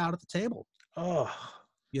passed out at the table, Oh,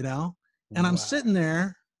 you know, and I'm wow. sitting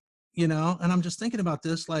there, you know, and I'm just thinking about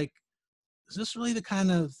this, like, is this really the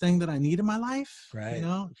kind of thing that I need in my life? Right. You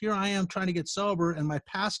know, here I am trying to get sober, and my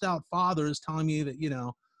passed out father is telling me that, you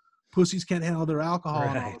know, pussies can't handle their alcohol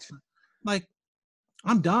and all Right. this. Like,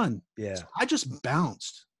 I'm done. Yeah. So I just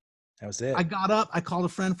bounced. That was it. I got up, I called a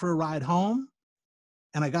friend for a ride home,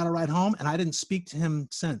 and I got a ride home, and I didn't speak to him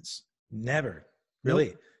since. Never. Nope.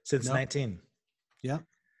 Really? Since Nope. 19. Yeah.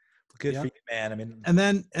 Good Yeah. for you, man. I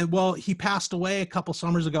mean, And well, he passed away a couple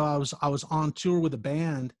summers ago. I was on tour with a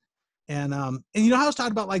band, and you know how I was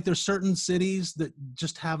talking about, like, there's certain cities that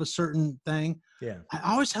just have a certain thing. yeah. I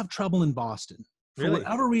always have trouble in Boston. For Really?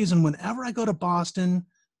 whatever reason, whenever I go to Boston,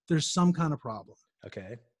 there's some kind of problem.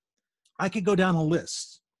 Okay. I could go down a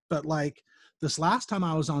list, but like this last time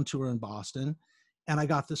I was on tour in Boston, and I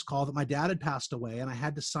got this call that my dad had passed away, and I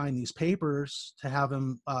had to sign these papers to have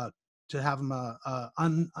him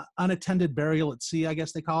unattended burial at sea, I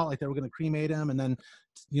guess they call it. Like they were going to cremate him, and then,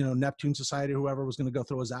 you know, Neptune Society or whoever was going to go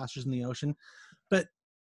throw his ashes in the ocean. But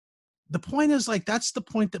the point is, like, that's the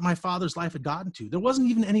point that my father's life had gotten to. There wasn't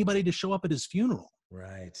even anybody to show up at his funeral.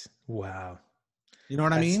 Right. Wow. You know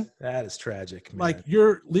what I mean? That is tragic, man. Like,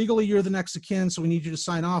 you're the next of kin, so we need you to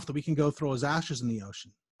sign off that we can go throw his ashes in the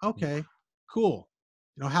ocean. Okay, cool.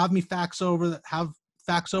 You know, have fax over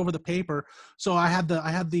the paper. So I had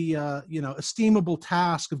the you know, estimable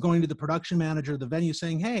task of going to the production manager of the venue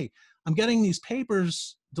saying, hey, I'm getting these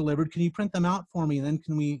papers delivered. Can you print them out for me? And then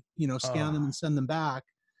can we, you know, scan them and send them back?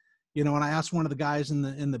 You know, and I asked one of the guys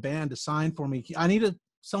in the band to sign for me. I needed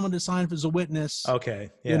someone to sign as a witness. Okay.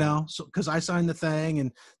 Yeah. You know, so because I signed the thing,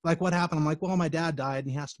 and like, what happened? I'm like, well, my dad died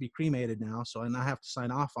and he has to be cremated now, so and I have to sign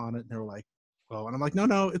off on it. And they were like, well, and I'm like,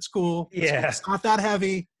 no, it's cool. Yeah. It's not that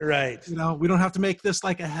heavy. Right. You know, we don't have to make this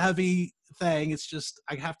like a heavy thing. It's just,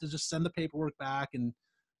 I have to just send the paperwork back and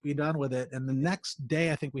be done with it. And the next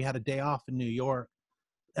day, I think we had a day off in New York,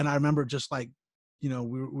 and I remember just like, you know,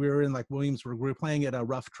 we were in like Williamsburg. We were playing at a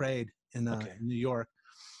Rough Trade in New York.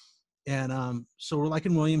 And so we're like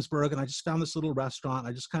in Williamsburg, and I just found this little restaurant.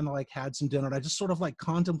 I just kind of like had some dinner. And I just sort of like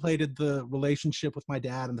contemplated the relationship with my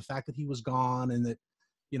dad and the fact that he was gone, and that,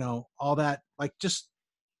 you know, all that, like, just,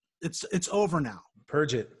 it's over now.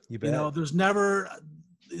 Purge it. You bet. You know, it's never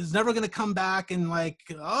going to come back and like,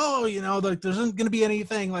 oh, you know, like there isn't going to be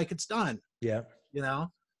anything, like it's done. Yeah. You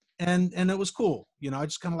know, and it was cool. You know, I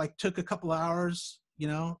just kind of like took a couple hours, you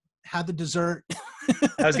know, had the dessert.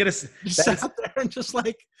 I was gonna say, sat there and just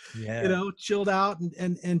like, yeah, you know, chilled out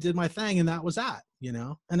and did my thing, and that was that, you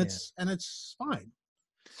know, and it's fine.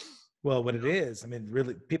 Well, what it is, I mean,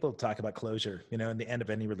 really, people talk about closure, you know, in the end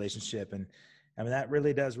of any relationship, and I mean that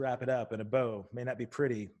really does wrap it up in a bow. May not be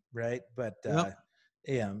pretty, right? But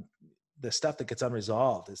yeah, the stuff that gets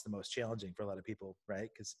unresolved is the most challenging for a lot of people, right?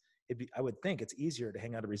 Because I would think it's easier to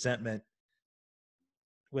hang out a resentment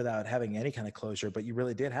without having any kind of closure, but you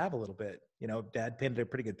really did have a little bit. Dad painted a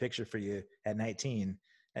pretty good picture for you at 19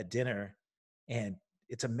 at dinner. And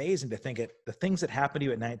it's amazing to think the things that happened to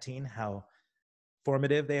you at 19, how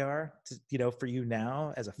formative they are for you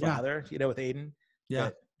now as a father, with Aiden. Yeah.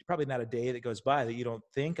 But probably not a day that goes by that you don't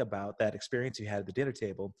think about that experience you had at the dinner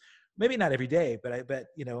table. Maybe not every day, but I bet,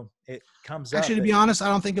 it comes up. Actually, to be honest, I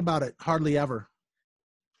don't think about it hardly ever.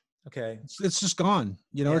 Okay. It's just gone.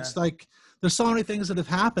 It's like, there's so many things that have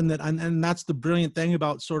happened and that's the brilliant thing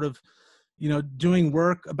about sort of, doing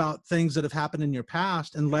work about things that have happened in your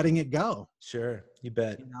past and letting it go. Sure. You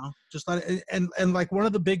bet. Just let it, and like one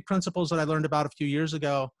of the big principles that I learned about a few years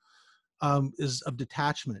ago is of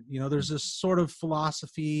detachment. There's this sort of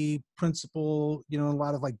philosophy principle, in a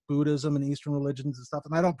lot of like Buddhism and Eastern religions and stuff.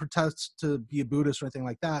 And I don't pretend to be a Buddhist or anything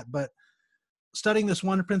like that, but studying this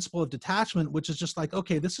one principle of detachment, which is just like,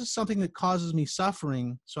 okay, this is something that causes me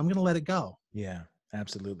suffering, so I'm going to let it go. Yeah,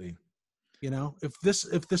 absolutely. If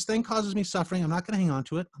this thing causes me suffering, I'm not going to hang on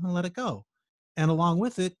to it. I'm going to let it go. And along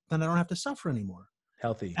with it, then I don't have to suffer anymore.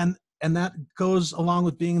 Healthy. And that goes along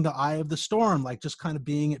with being the eye of the storm, like just kind of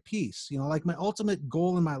being at peace. Like my ultimate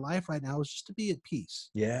goal in my life right now is just to be at peace.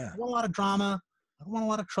 Yeah. I don't want a lot of drama. I don't want a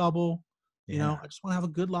lot of trouble. Yeah. I just want to have a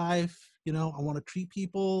good life. I want to treat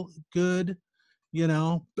people good.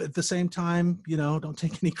 But at the same time, don't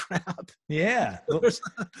take any crap. Yeah. Well,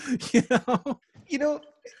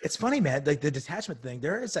 it's funny, man, like the detachment thing,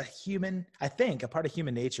 there is a part of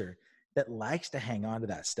human nature that likes to hang on to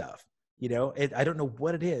that stuff. I don't know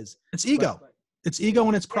what it is. It's ego. It's ego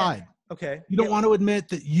and it's pride. Yeah. Okay. You don't want to admit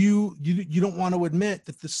that you don't want to admit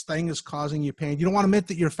that this thing is causing you pain. You don't want to admit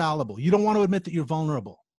that you're fallible. You don't want to admit that you're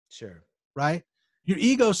vulnerable. Sure. Right? Your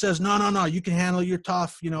ego says, no, you can handle it, you're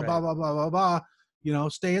tough, right. Blah, blah, blah, blah, blah.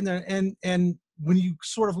 Stay in there. And when you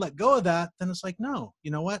sort of let go of that, then it's like, no,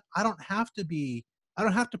 you know what? I don't have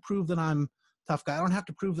to prove that I'm a tough guy. I don't have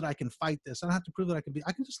to prove that I can fight this. I don't have to prove that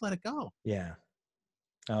I can just let it go. Yeah.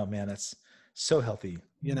 Oh man, that's so healthy.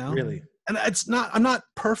 Really. And I'm not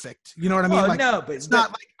perfect. You know what I mean? Oh, like, no, but it's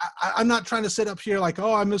not like I'm not trying to sit up here like,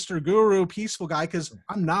 oh, I'm Mr. Guru, peaceful guy. Cause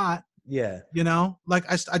I'm not, yeah. Like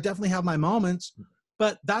I definitely have my moments,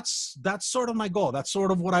 but that's sort of my goal. That's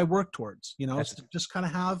sort of what I work towards, is to just kind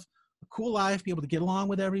of have a cool life, be able to get along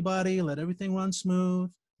with everybody, let everything run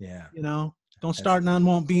smooth. Yeah. Don't start none,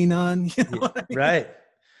 won't be none. What I mean? Right.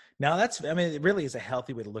 Now it really is a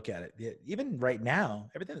healthy way to look at it. Even right now,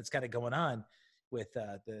 everything that's kind of going on with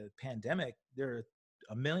the pandemic, there are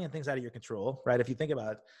a million things out of your control, right? If you think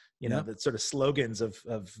about, the sort of slogans of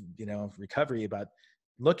recovery, about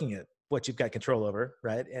looking at what you've got control over,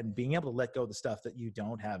 right? And being able to let go of the stuff that you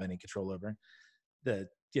don't have any control over. You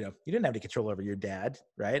didn't have any control over your dad,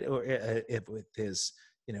 right? Or if with his,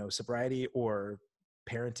 sobriety or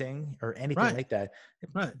parenting or anything like that.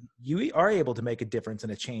 Right. You are able to make a difference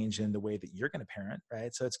and a change in the way that you're going to parent,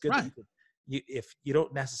 right? So it's good that if you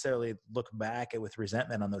don't necessarily look back with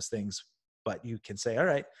resentment on those things, but you can say, all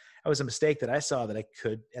right, that was a mistake that I saw that I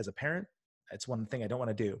could as a parent. That's one thing I don't want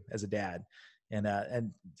to do as a dad.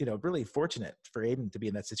 And really fortunate for Aiden to be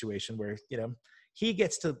in that situation where, he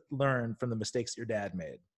gets to learn from the mistakes that your dad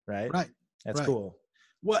made, right? Right. That's cool.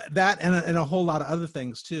 Well, that and a whole lot of other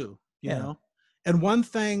things too, you know? And one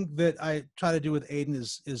thing that I try to do with Aiden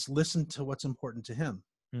is listen to what's important to him,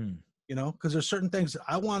 because there's certain things that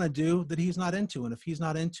I want to do that he's not into. And if he's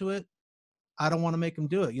not into it, I don't want to make him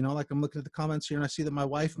do it. Like I'm looking at the comments here and I see that my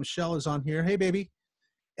wife, Michelle, is on here. Hey, baby.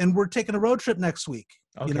 And we're taking a road trip next week.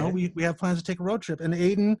 Okay. We have plans to take a road trip. And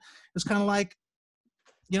Aiden is kind of like,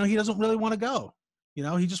 he doesn't really want to go.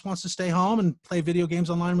 He just wants to stay home and play video games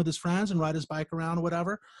online with his friends and ride his bike around or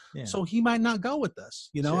whatever. Yeah. So he might not go with us,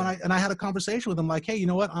 Sure. And I had a conversation with him like, hey, you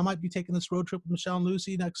know what? I might be taking this road trip with Michelle and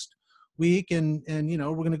Lucy next week. And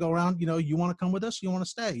we're going to go around, you want to come with us? You want to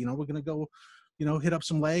stay? We're going to go, hit up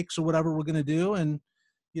some lakes or whatever we're going to do. And,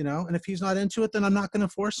 and if he's not into it, then I'm not going to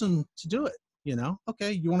force him to do it.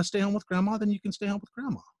 Okay, you want to stay home with grandma, then you can stay home with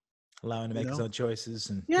grandma. Allowing him to make his own choices.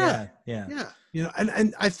 And yeah.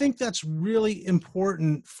 And I think that's really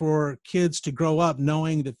important for kids to grow up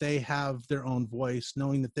knowing that they have their own voice,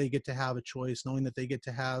 knowing that they get to have a choice, knowing that they get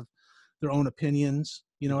to have their own opinions.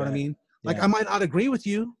 You know what I mean? Like I might not agree with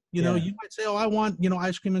you. You might say, oh, I want,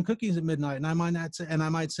 ice cream and cookies at midnight. And I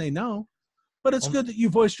might say no. But it's good that you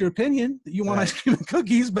voiced your opinion that you want ice cream and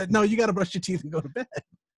cookies, but no, you got to brush your teeth and go to bed.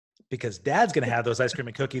 Because dad's going to have those ice cream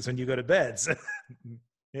and cookies when you go to bed. So.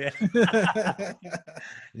 Yeah.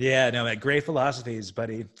 Yeah. No, great philosophies,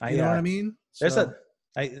 buddy. You know what I mean?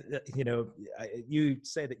 You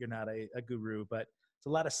say that you're not a guru, but it's a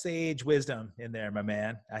lot of sage wisdom in there, my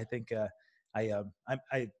man. I think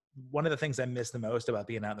one of the things I miss the most about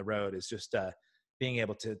being out on the road is just being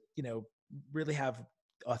able to, really have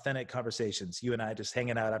authentic conversations. You and I just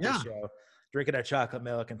hanging out after the show, drinking our chocolate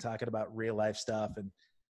milk and talking about real life stuff. And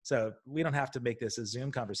so we don't have to make this a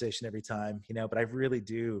Zoom conversation every time, but I really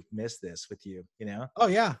do miss this with you, Oh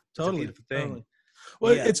yeah, totally. It's a beautiful thing. Totally.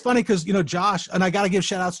 Well, it's funny because, Josh, and I got to give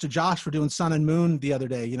shout outs to Josh for doing Sun and Moon the other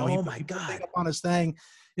day. Oh my God. He put up on his thing.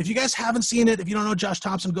 If you guys haven't seen it, if you don't know Josh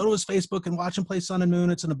Thompson, go to his Facebook and watch him play Sun and Moon.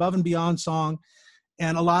 It's an Above and Beyond song.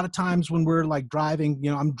 And a lot of times when we're like driving,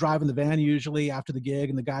 I'm driving the van usually after the gig,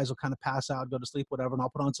 and the guys will kind of pass out, go to sleep, whatever. And I'll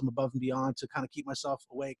put on some Above and Beyond to kind of keep myself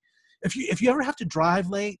awake. If you ever have to drive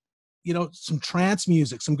late, some trance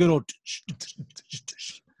music, some good old,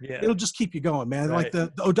 it'll just keep you going, man. Right.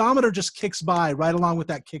 Like the odometer just kicks by right along with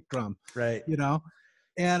that kick drum. Right.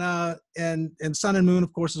 And Sun and Moon,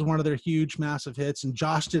 of course, is one of their huge, massive hits. And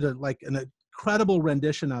Josh did an incredible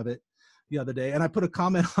rendition of it the other day. And I put a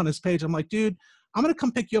comment on his page. I'm like, dude, I'm going to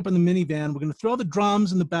come pick you up in the minivan. We're going to throw the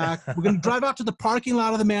drums in the back. We're going to drive out to the parking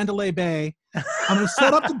lot of the Mandalay Bay. I'm going to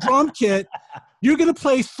set up the drum kit. You're going to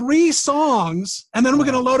play 3 songs, and then we're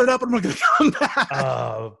going to load it up, and we're going to come back.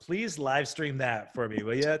 Oh, please live stream that for me,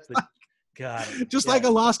 will you? God. Just like a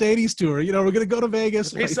Lost 80s tour. We're going to go to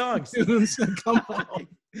Vegas. 3 songs. Tunes and come home.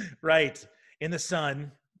 Right. In the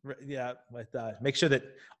sun. Yeah. With, make sure that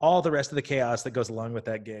all the rest of the chaos that goes along with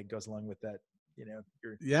that gig goes along with that, your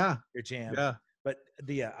jam. Yeah. But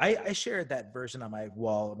I shared that version on my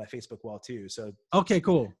wall, on my Facebook wall too. So okay,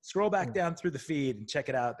 cool. Scroll back down through the feed and check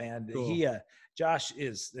it out, man. Cool. Josh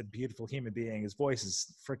is a beautiful human being. His voice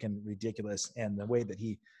is freaking ridiculous, and the way that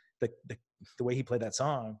the way he played that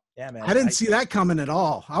song, yeah, man. I didn't see that coming at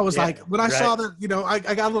all. I was like, when I saw that,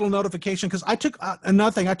 I got a little notification because I took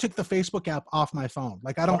another thing. I took the Facebook app off my phone.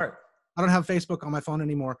 Like I don't have Facebook on my phone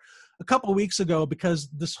anymore. A couple of weeks ago, because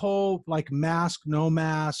this whole like mask, no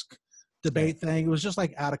mask debate thing, it was just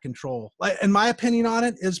like out of control. Like, in my opinion on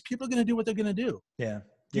it is people are going to do what they're going to do. Yeah.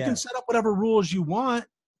 You can set up whatever rules you want,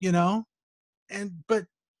 but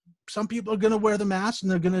some people are going to wear the mask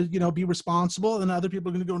and they're going to, be responsible. And other people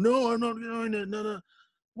are going to go, no, I'm not doing it. No.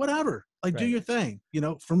 Whatever. Like, do your thing.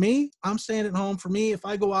 For me, I'm staying at home. For me, if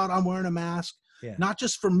I go out, I'm wearing a mask. Yeah. Not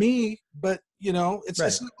just for me, but it's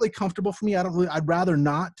not really comfortable for me. I'd rather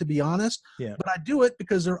not, to be honest. Yeah. But I do it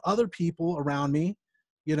because there are other people around me,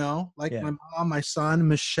 like my mom, my son,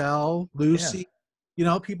 Michelle, Lucy,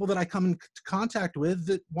 people that I come into contact with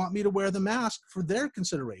that want me to wear the mask for their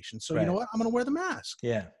consideration. So you know what? I'm going to wear the mask.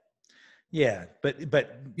 Yeah. Yeah. But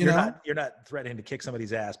you're not threatening to kick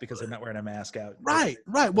somebody's ass because they're not wearing a mask out. Right.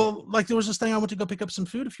 Well, like there was this thing, I went to go pick up some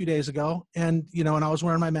food a few days ago, and, and I was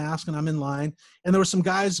wearing my mask and I'm in line, and there were some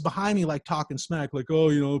guys behind me, like talking smack, like,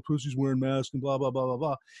 oh, pussy's wearing masks and blah, blah, blah, blah,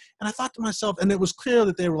 blah. And I thought to myself, and it was clear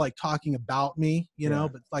that they were like talking about me,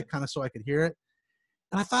 but like kind of so I could hear it.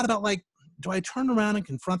 And I thought about like, do I turn around and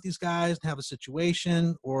confront these guys and have a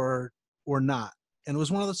situation or not? And it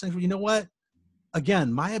was one of those things where, you know what?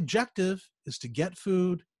 Again, my objective is to get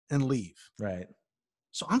food and leave. Right.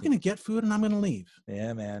 So I'm going to get food and I'm going to leave.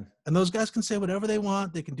 Yeah, man. And those guys can say whatever they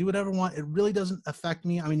want. They can do whatever they want. It really doesn't affect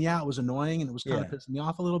me. I mean, yeah, it was annoying and it was kind of pissing me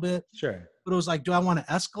off a little bit. Sure. But it was like, do I want to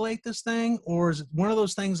escalate this thing? Or is it one of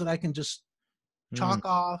those things that I can just chalk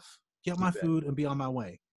off, get my food and be on my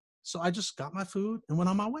way? So I just got my food and went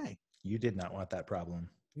on my way. You did not want that problem.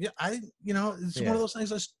 Yeah. It's one of those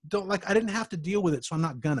things I just don't like. I didn't have to deal with it. So I'm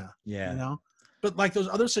not gonna, but like those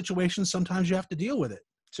other situations, sometimes you have to deal with it.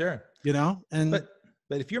 Sure. And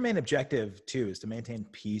but if your main objective too is to maintain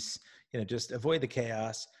peace, just avoid the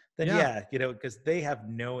chaos, then because they have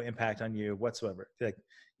no impact on you whatsoever. Like,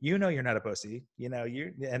 you're not a pussy,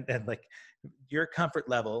 and like your comfort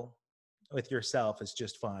level with yourself is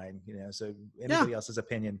just fine, so anybody else's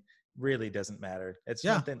opinion really doesn't matter. It's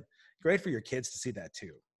something great for your kids to see that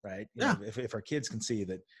too, right? If our kids can see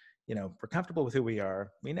that, we're comfortable with who we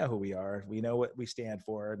are, we know who we are, we know what we stand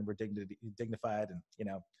for, and we're dignified, and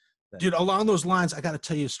Dude, along those lines, I got to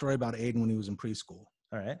tell you a story about Aiden when he was in preschool.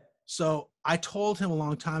 All right. So I told him a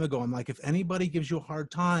long time ago, I'm like, if anybody gives you a hard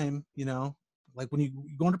time, like when you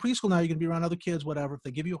go into preschool now, you're going to be around other kids, whatever. If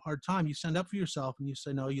they give you a hard time, you stand up for yourself and you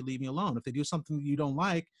say, no, you leave me alone. If they do something that you don't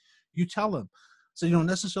like, you tell them. So you don't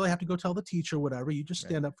necessarily have to go tell the teacher, whatever. You just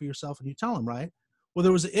stand up for yourself and you tell them, right? Well,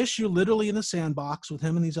 there was an issue literally in the sandbox with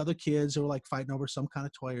him and these other kids who were like fighting over some kind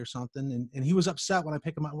of toy or something. And he was upset when I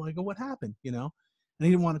pick him up. When I go, what happened? And he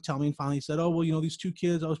didn't want to tell me. And finally he said, oh, well, these 2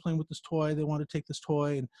 kids, I was playing with this toy. They wanted to take this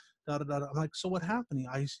toy and da, da, da, da. I'm like, so what happened?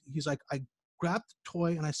 He's like, I grabbed the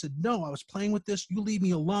toy and I said, no, I was playing with this. You leave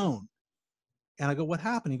me alone. And I go, what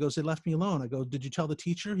happened? He goes, they left me alone. I go, did you tell the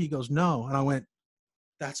teacher? He goes, no. And I went,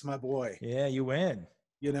 that's my boy. Yeah, you win.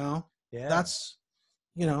 You know, Yeah. That's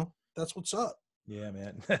what's up. Yeah,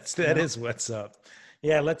 man. That is what's up.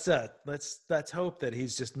 Yeah, let's hope that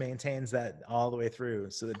he's just maintains that all the way through.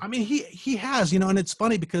 So that, I mean, he has, and it's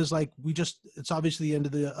funny because like it's obviously the end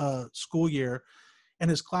of the school year, and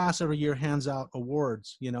his class every year hands out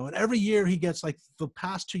awards, and every year he gets, like, the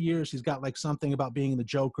past 2 years he's got like something about being the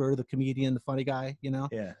Joker, the comedian, the funny guy,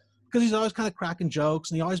 Yeah. Because he's always kind of cracking jokes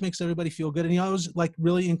and he always makes everybody feel good and he always like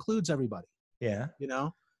really includes everybody. Yeah.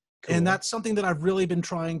 Cool. And that's something that I've really been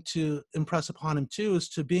trying to impress upon him too, is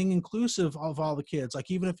to being inclusive of all the kids. Like,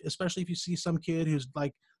 especially if you see some kid who's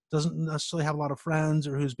like, doesn't necessarily have a lot of friends,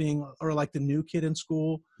 or or like the new kid in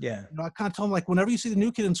school. Yeah. I kind of tell them, like, whenever you see the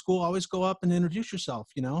new kid in school, always go up and introduce yourself,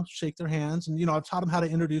 shake their hands. And, I've taught him how to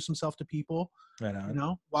introduce himself to people, right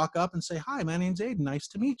on. Walk up and say, hi, my name's Aiden. Nice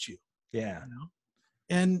to meet you. Yeah.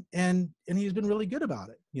 And he's been really good about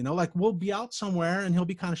it. Like, we'll be out somewhere and he'll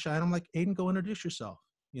be kind of shy. And I'm like, Aiden, go introduce yourself.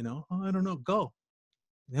 Oh, I don't know, go.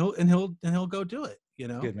 And he'll go do it,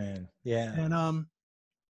 Good man. Yeah.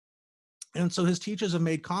 And so his teachers have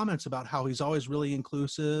made comments about how he's always really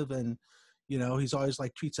inclusive and, he's always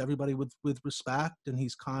like treats everybody with respect, and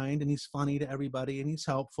he's kind and he's funny to everybody and he's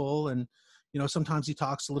helpful. And, sometimes he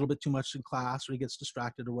talks a little bit too much in class or he gets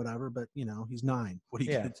distracted or whatever, but he's 9. What are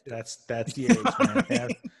you gonna do? That's the age, man.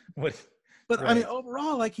 But right. I mean,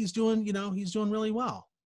 overall, like, he's doing really well.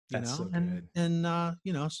 That's so good. And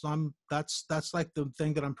so that's like the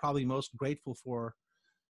thing that I'm probably most grateful for,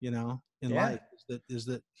 in life, is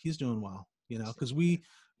that he's doing well, because we,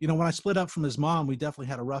 when I split up from his mom, we definitely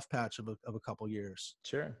had a rough patch of a couple years.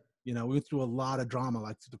 Sure. We went through a lot of drama,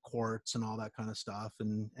 like through the courts and all that kind of stuff.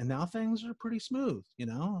 And now things are pretty smooth,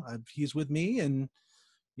 he's with me and,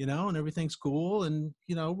 and everything's cool. And,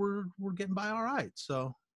 we're getting by all right.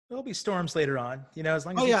 So there'll be storms later on, as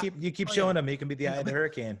long as you keep showing them, you can be the eye of the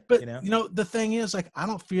hurricane. But the thing is, like, I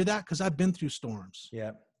don't fear that because I've been through storms.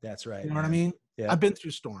 Yeah, that's right. You know what I mean? Yeah. I've been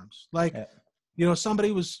through storms. Like,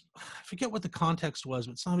 somebody was, I forget what the context was,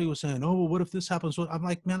 but somebody was saying, oh, well, what if this happens? I'm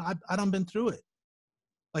like, man, I done been through it.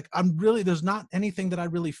 Like, there's not anything that I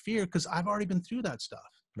really fear because I've already been through that stuff.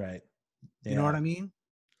 Right. Yeah. You know what I mean?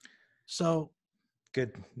 So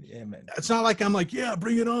good. Yeah, man. It's not like I'm like, yeah,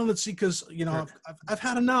 bring it on. Let's see. Cause I've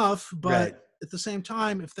had enough, but at the same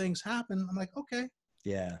time, if things happen, I'm like, okay.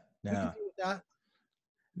 Yeah. No. We can deal with that.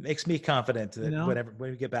 Makes me confident that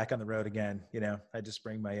when we get back on the road again, I just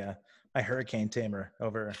bring my hurricane tamer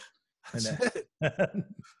over.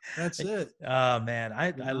 That's it. Oh man.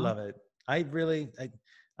 I love it. I really,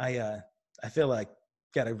 I feel like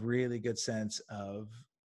got a really good sense of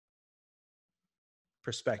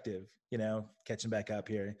perspective, catching back up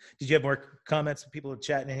here. Did you have more comments? People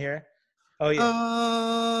chatting in here? Oh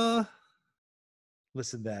yeah.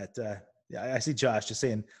 Listen to that. I see Josh just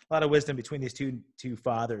saying a lot of wisdom between these two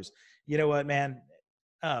fathers. You know what, man?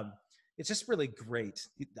 It's just really great,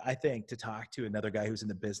 I think, to talk to another guy who's in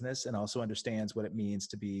the business and also understands what it means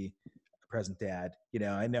to be a present dad.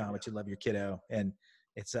 I know how much you love your kiddo, and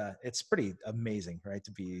it's pretty amazing, right?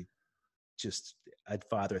 To be just a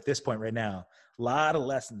father at this point right now. A lot of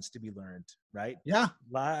lessons to be learned, right? Yeah.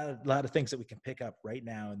 A lot of things that we can pick up right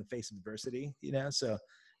now in the face of adversity, so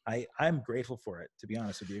I'm grateful for it, to be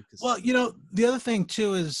honest with you. Well, the other thing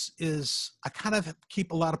too is I kind of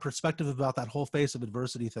keep a lot of perspective about that whole face of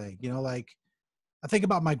adversity thing. Like, I think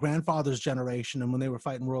about my grandfather's generation and when they were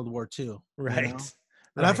fighting World War II. Right.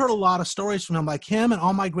 And I've heard a lot of stories from him, like him and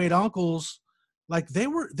all my great uncles, like they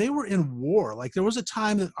were in war. Like, there was a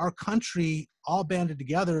time that our country all banded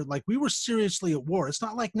together. Like, we were seriously at war. It's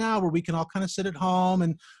not like now where we can all kind of sit at home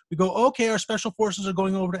and we go, okay, our special forces are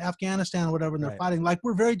going over to Afghanistan or whatever, and they're fighting. Like,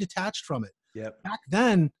 we're very detached from it. Yep. Back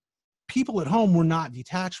then, people at home were not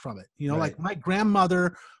detached from it. Like, my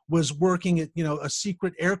grandmother was working at, a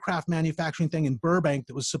secret aircraft manufacturing thing in Burbank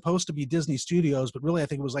that was supposed to be Disney Studios, but really I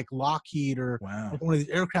think it was like Lockheed or like one of these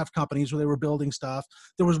aircraft companies where they were building stuff.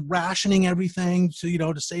 There was rationing everything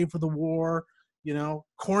to save for the war.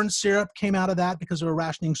 Corn syrup came out of that because they were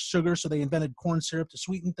rationing sugar, so they invented corn syrup to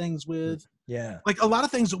sweeten things with. Yeah. Like, a lot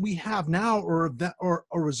of things that we have now are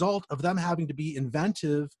a result of them having to be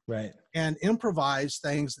inventive, right, and improvise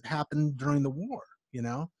things that happened during the war.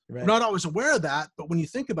 Right. We're not always aware of that, but when you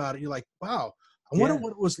think about it, you're like, wow, I wonder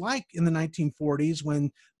what it was like in the 1940s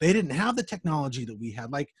when they didn't have the technology that we had.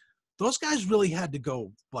 Like, those guys really had to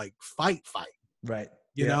go like fight. Right.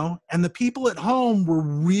 You know, and the people at home were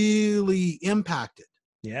really impacted.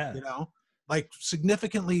 Yeah. like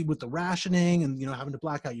significantly with the rationing and, having to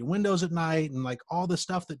black out your windows at night and like all the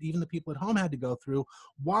stuff that even the people at home had to go through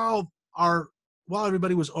while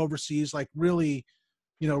everybody was overseas, like really,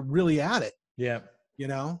 really at it. Yeah.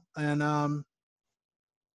 And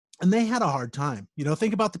they had a hard time.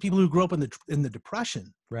 Think about the people who grew up in the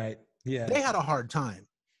Depression. Right. Yeah. They had a hard time.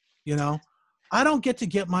 I don't get to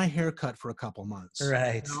get my hair cut for a couple months.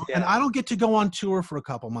 Right. Yeah. And I don't get to go on tour for a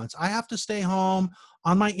couple months. I have to stay home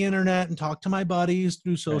on my internet and talk to my buddies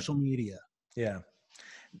through social media. Yeah.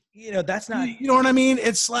 That's not, you know what I mean?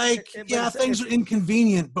 It's like, things are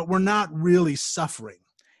inconvenient, but we're not really suffering.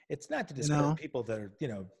 It's not to discourage people that are,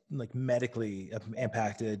 like medically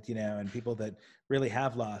impacted, and people that really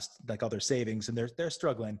have lost like all their savings and they're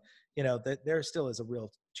struggling, that there still is a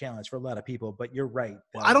real challenge for a lot of people, but you're right.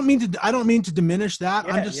 Well, I don't mean to diminish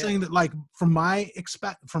that. I'm just saying that like from my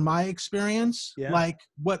experience, like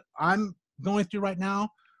what I'm going through right now,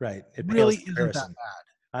 right. It really isn't that bad.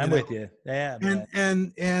 I'm with you. Yeah.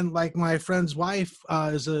 And like my friend's wife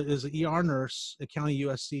is an ER nurse at County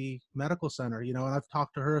USC Medical Center, and I've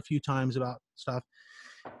talked to her a few times about stuff,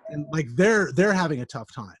 and like they're having a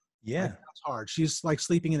tough time. Yeah. Like, that's hard. She's like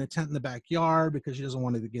sleeping in a tent in the backyard because she doesn't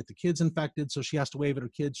want to get the kids infected. So she has to wave at her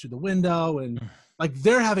kids through the window, and like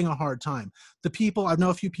they're having a hard time. I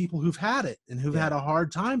know a few people who've had it and who've had a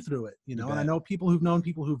hard time through it, and I know people who've known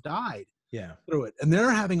people who've died through it, and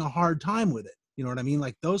they're having a hard time with it. You know what I mean?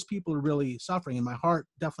 Like those people are really suffering, and my heart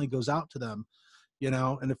definitely goes out to them,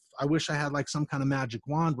 and if I wish I had like some kind of magic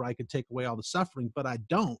wand where I could take away all the suffering, but I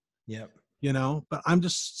don't. Yep. But I'm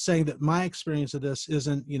just saying that my experience of this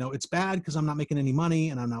isn't, it's bad because I'm not making any money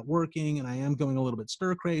and I'm not working and I am going a little bit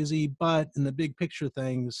stir crazy, but in the big picture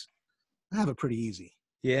things, I have it pretty easy.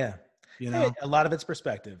 Yeah. A lot of it's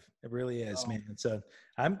perspective. It really is, man. So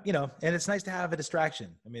I'm, and it's nice to have a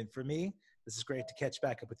distraction. I mean, for me, this is great to catch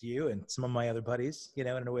back up with you and some of my other buddies, in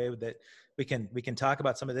a way that we can talk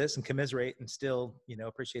about some of this and commiserate and still,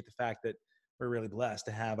 appreciate the fact that we're really blessed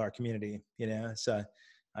to have our community, so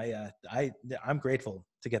I'm grateful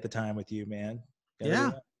to get the time with you, man.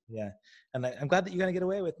 Yeah. And I'm glad that you're going to get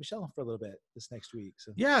away with Michelle for a little bit this next week.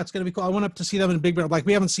 So yeah, it's going to be cool. I went up to see them in Big Bear. Like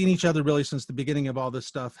we haven't seen each other really since the beginning of all this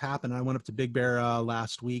stuff happened. I went up to Big Bear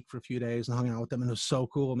last week for a few days and hung out with them, and it was so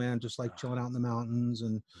cool, man. Just like chilling out in the mountains,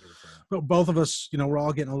 and but both of us, we're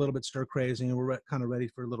all getting a little bit stir crazy, and we're kind of ready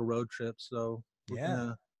for a little road trip. So we're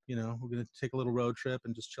gonna take a little road trip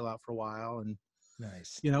and just chill out for a while. And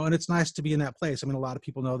nice. And it's nice to be in that place. I mean, a lot of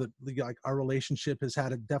people know that like our relationship has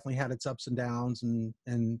definitely had its ups and downs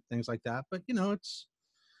and things like that. But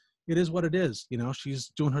it is what it is. She's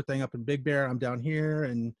doing her thing up in Big Bear. I'm down here,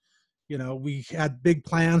 and we had big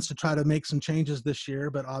plans to try to make some changes this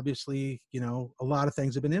year, but obviously, a lot of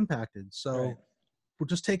things have been impacted. So we're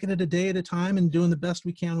just taking it a day at a time and doing the best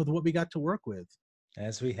we can with what we got to work with.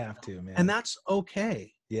 As we have to, man. And that's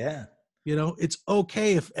okay. Yeah. It's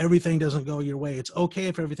okay if everything doesn't go your way. It's okay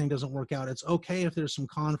if everything doesn't work out. It's okay if there's some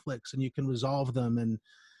conflicts and you can resolve them, and,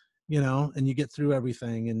 and you get through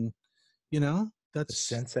everything. And, that's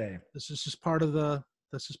Sensei. This is just part of the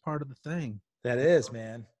thing. That is,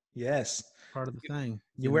 man. Yes. Part of the thing.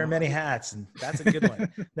 You wear many hats, and that's a good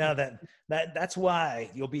one. Now that's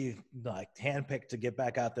why you'll be like handpicked to get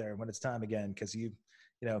back out there when it's time again. Cause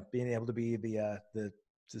being able to be the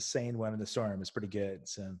sane one in the storm is pretty good.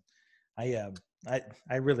 So I'm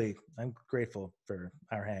grateful for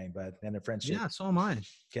our hang, but and the friendship. Yeah, so am I.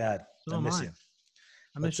 God, so I miss you.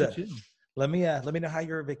 I miss you too. Let me know how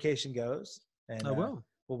your vacation goes, and I will.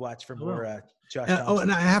 We'll watch for more Josh.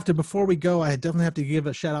 And I have to, before we go, I definitely have to give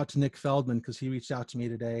a shout out to Nick Feldman because he reached out to me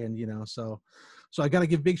today, and so I got to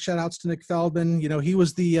give big shout outs to Nick Feldman. He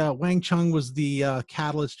was the Wang Chung was the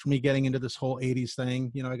catalyst for me getting into this whole '80s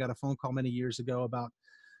thing. I got a phone call many years ago about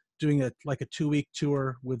doing a 2-week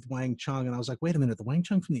tour with Wang Chung. And I was like, wait a minute, the Wang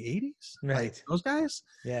Chung from the 80s? Right. Like, those guys?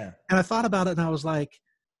 Yeah. And I thought about it and I was like,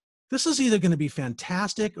 this is either going to be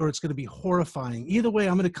fantastic or it's going to be horrifying. Either way,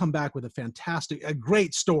 I'm going to come back with a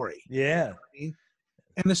great story. Yeah.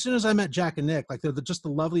 And as soon as I met Jack and Nick, like they're just the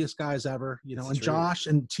loveliest guys ever, and true. Josh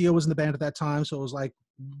and Tia was in the band at that time. So it was like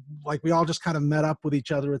we all just kind of met up with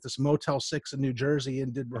each other at this Motel 6 in New Jersey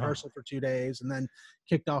and did rehearsal for 2 days and then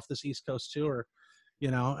kicked off this East Coast tour.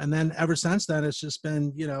 And then ever since then, it's just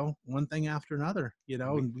been, one thing after another,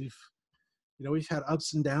 and we've had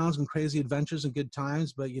ups and downs and crazy adventures and good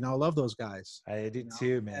times, but, I love those guys. I do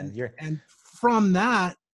too, man. And from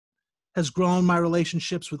that has grown my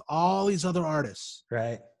relationships with all these other artists.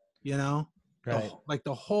 Right. Right. Like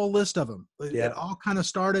the whole list of them. It all kind of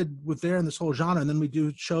started with there in this whole genre. And then we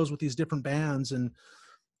do shows with these different bands and,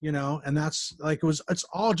 and that's like, it's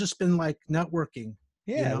all just been like networking.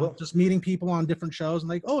 You Yeah. know, Well, just meeting people on different shows and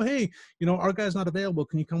like, oh, hey, you know, our guy's not available.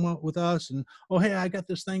 Can you come up with us? And, oh, hey, I got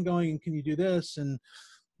this thing going. Can you do this? And,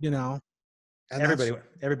 you know, and that's,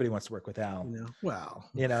 everybody wants to work with Al. you know, well,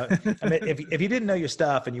 You know, I mean, if you didn't know your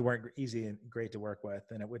stuff and you weren't easy and great to work with,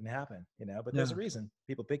 then it wouldn't happen. You know, but there's a reason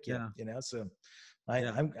people pick you. Yeah. You know, so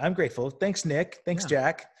I'm grateful. Thanks, Nick. Thanks,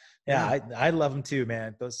 Jack. Yeah, I love them too,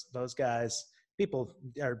 man. Those guys. People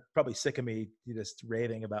are probably sick of me just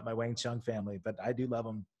raving about my Wang Chung family, but I do love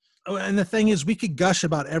them. Oh, and the thing is, we could gush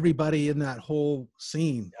about everybody in that whole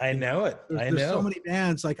scene. I know it. There's so many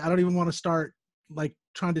bands. Like, I don't even want to start like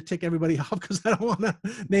trying to tick everybody off because I don't want to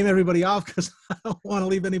name everybody off because I don't want to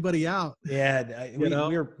leave anybody out. Yeah,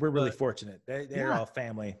 we're really fortunate. They're all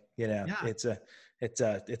family. You know, Yeah. it's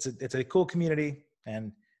a cool community,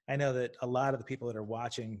 and I know that a lot of the people that are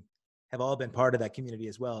watching have all been part of that community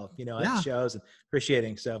as well. You know, at shows and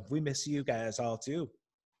appreciating. So we miss you guys all too.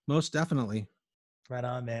 Most definitely. Right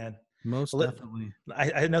on, man. Most definitely.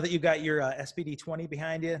 I know that you got your SPD 20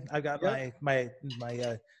 behind you. I've got my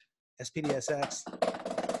SPDSX.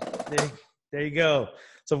 There you go.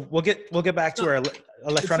 So we'll get back to our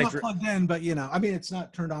electronic. It's not plugged in, but you know, I mean, it's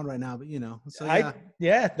not turned on right now, but you know. So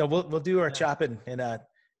no, we'll do our chopping and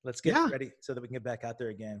let's get ready so that we can get back out there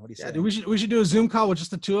again. What do you say? Dude, we should do a Zoom call with just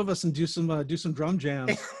the two of us and do some drum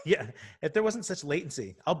jams. Yeah, if there wasn't such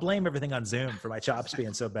latency, I'll blame everything on Zoom for my chops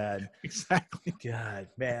being so bad. Exactly. God,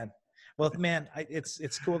 man. Well, man,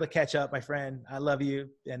 it's cool to catch up, my friend. I love you,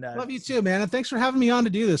 and love you too, man. And thanks for having me on to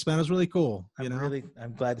do this, man. It was really cool.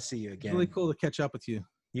 I'm glad to see you again. It's really cool to catch up with you.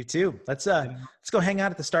 You too. Let's go hang out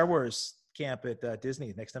at the Star Wars camp at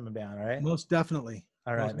Disney next time I'm down. All right. Most definitely.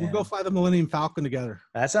 All right, we'll go fly the Millennium Falcon together.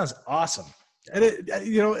 That sounds awesome. And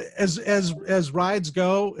as rides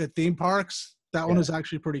go at theme parks, that one is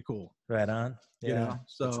actually pretty cool. Right on. Yeah. You know,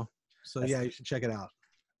 so you should check it out.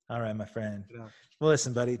 All right, my friend. Well,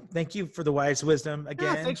 listen, buddy. Thank you for the wise wisdom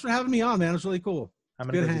again. Yeah, thanks for having me on, man. It was really cool. I'm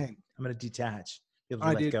gonna detach. Be able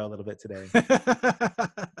to let go a little bit today.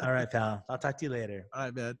 All right, pal. I'll talk to you later. All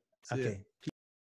right, man. Okay.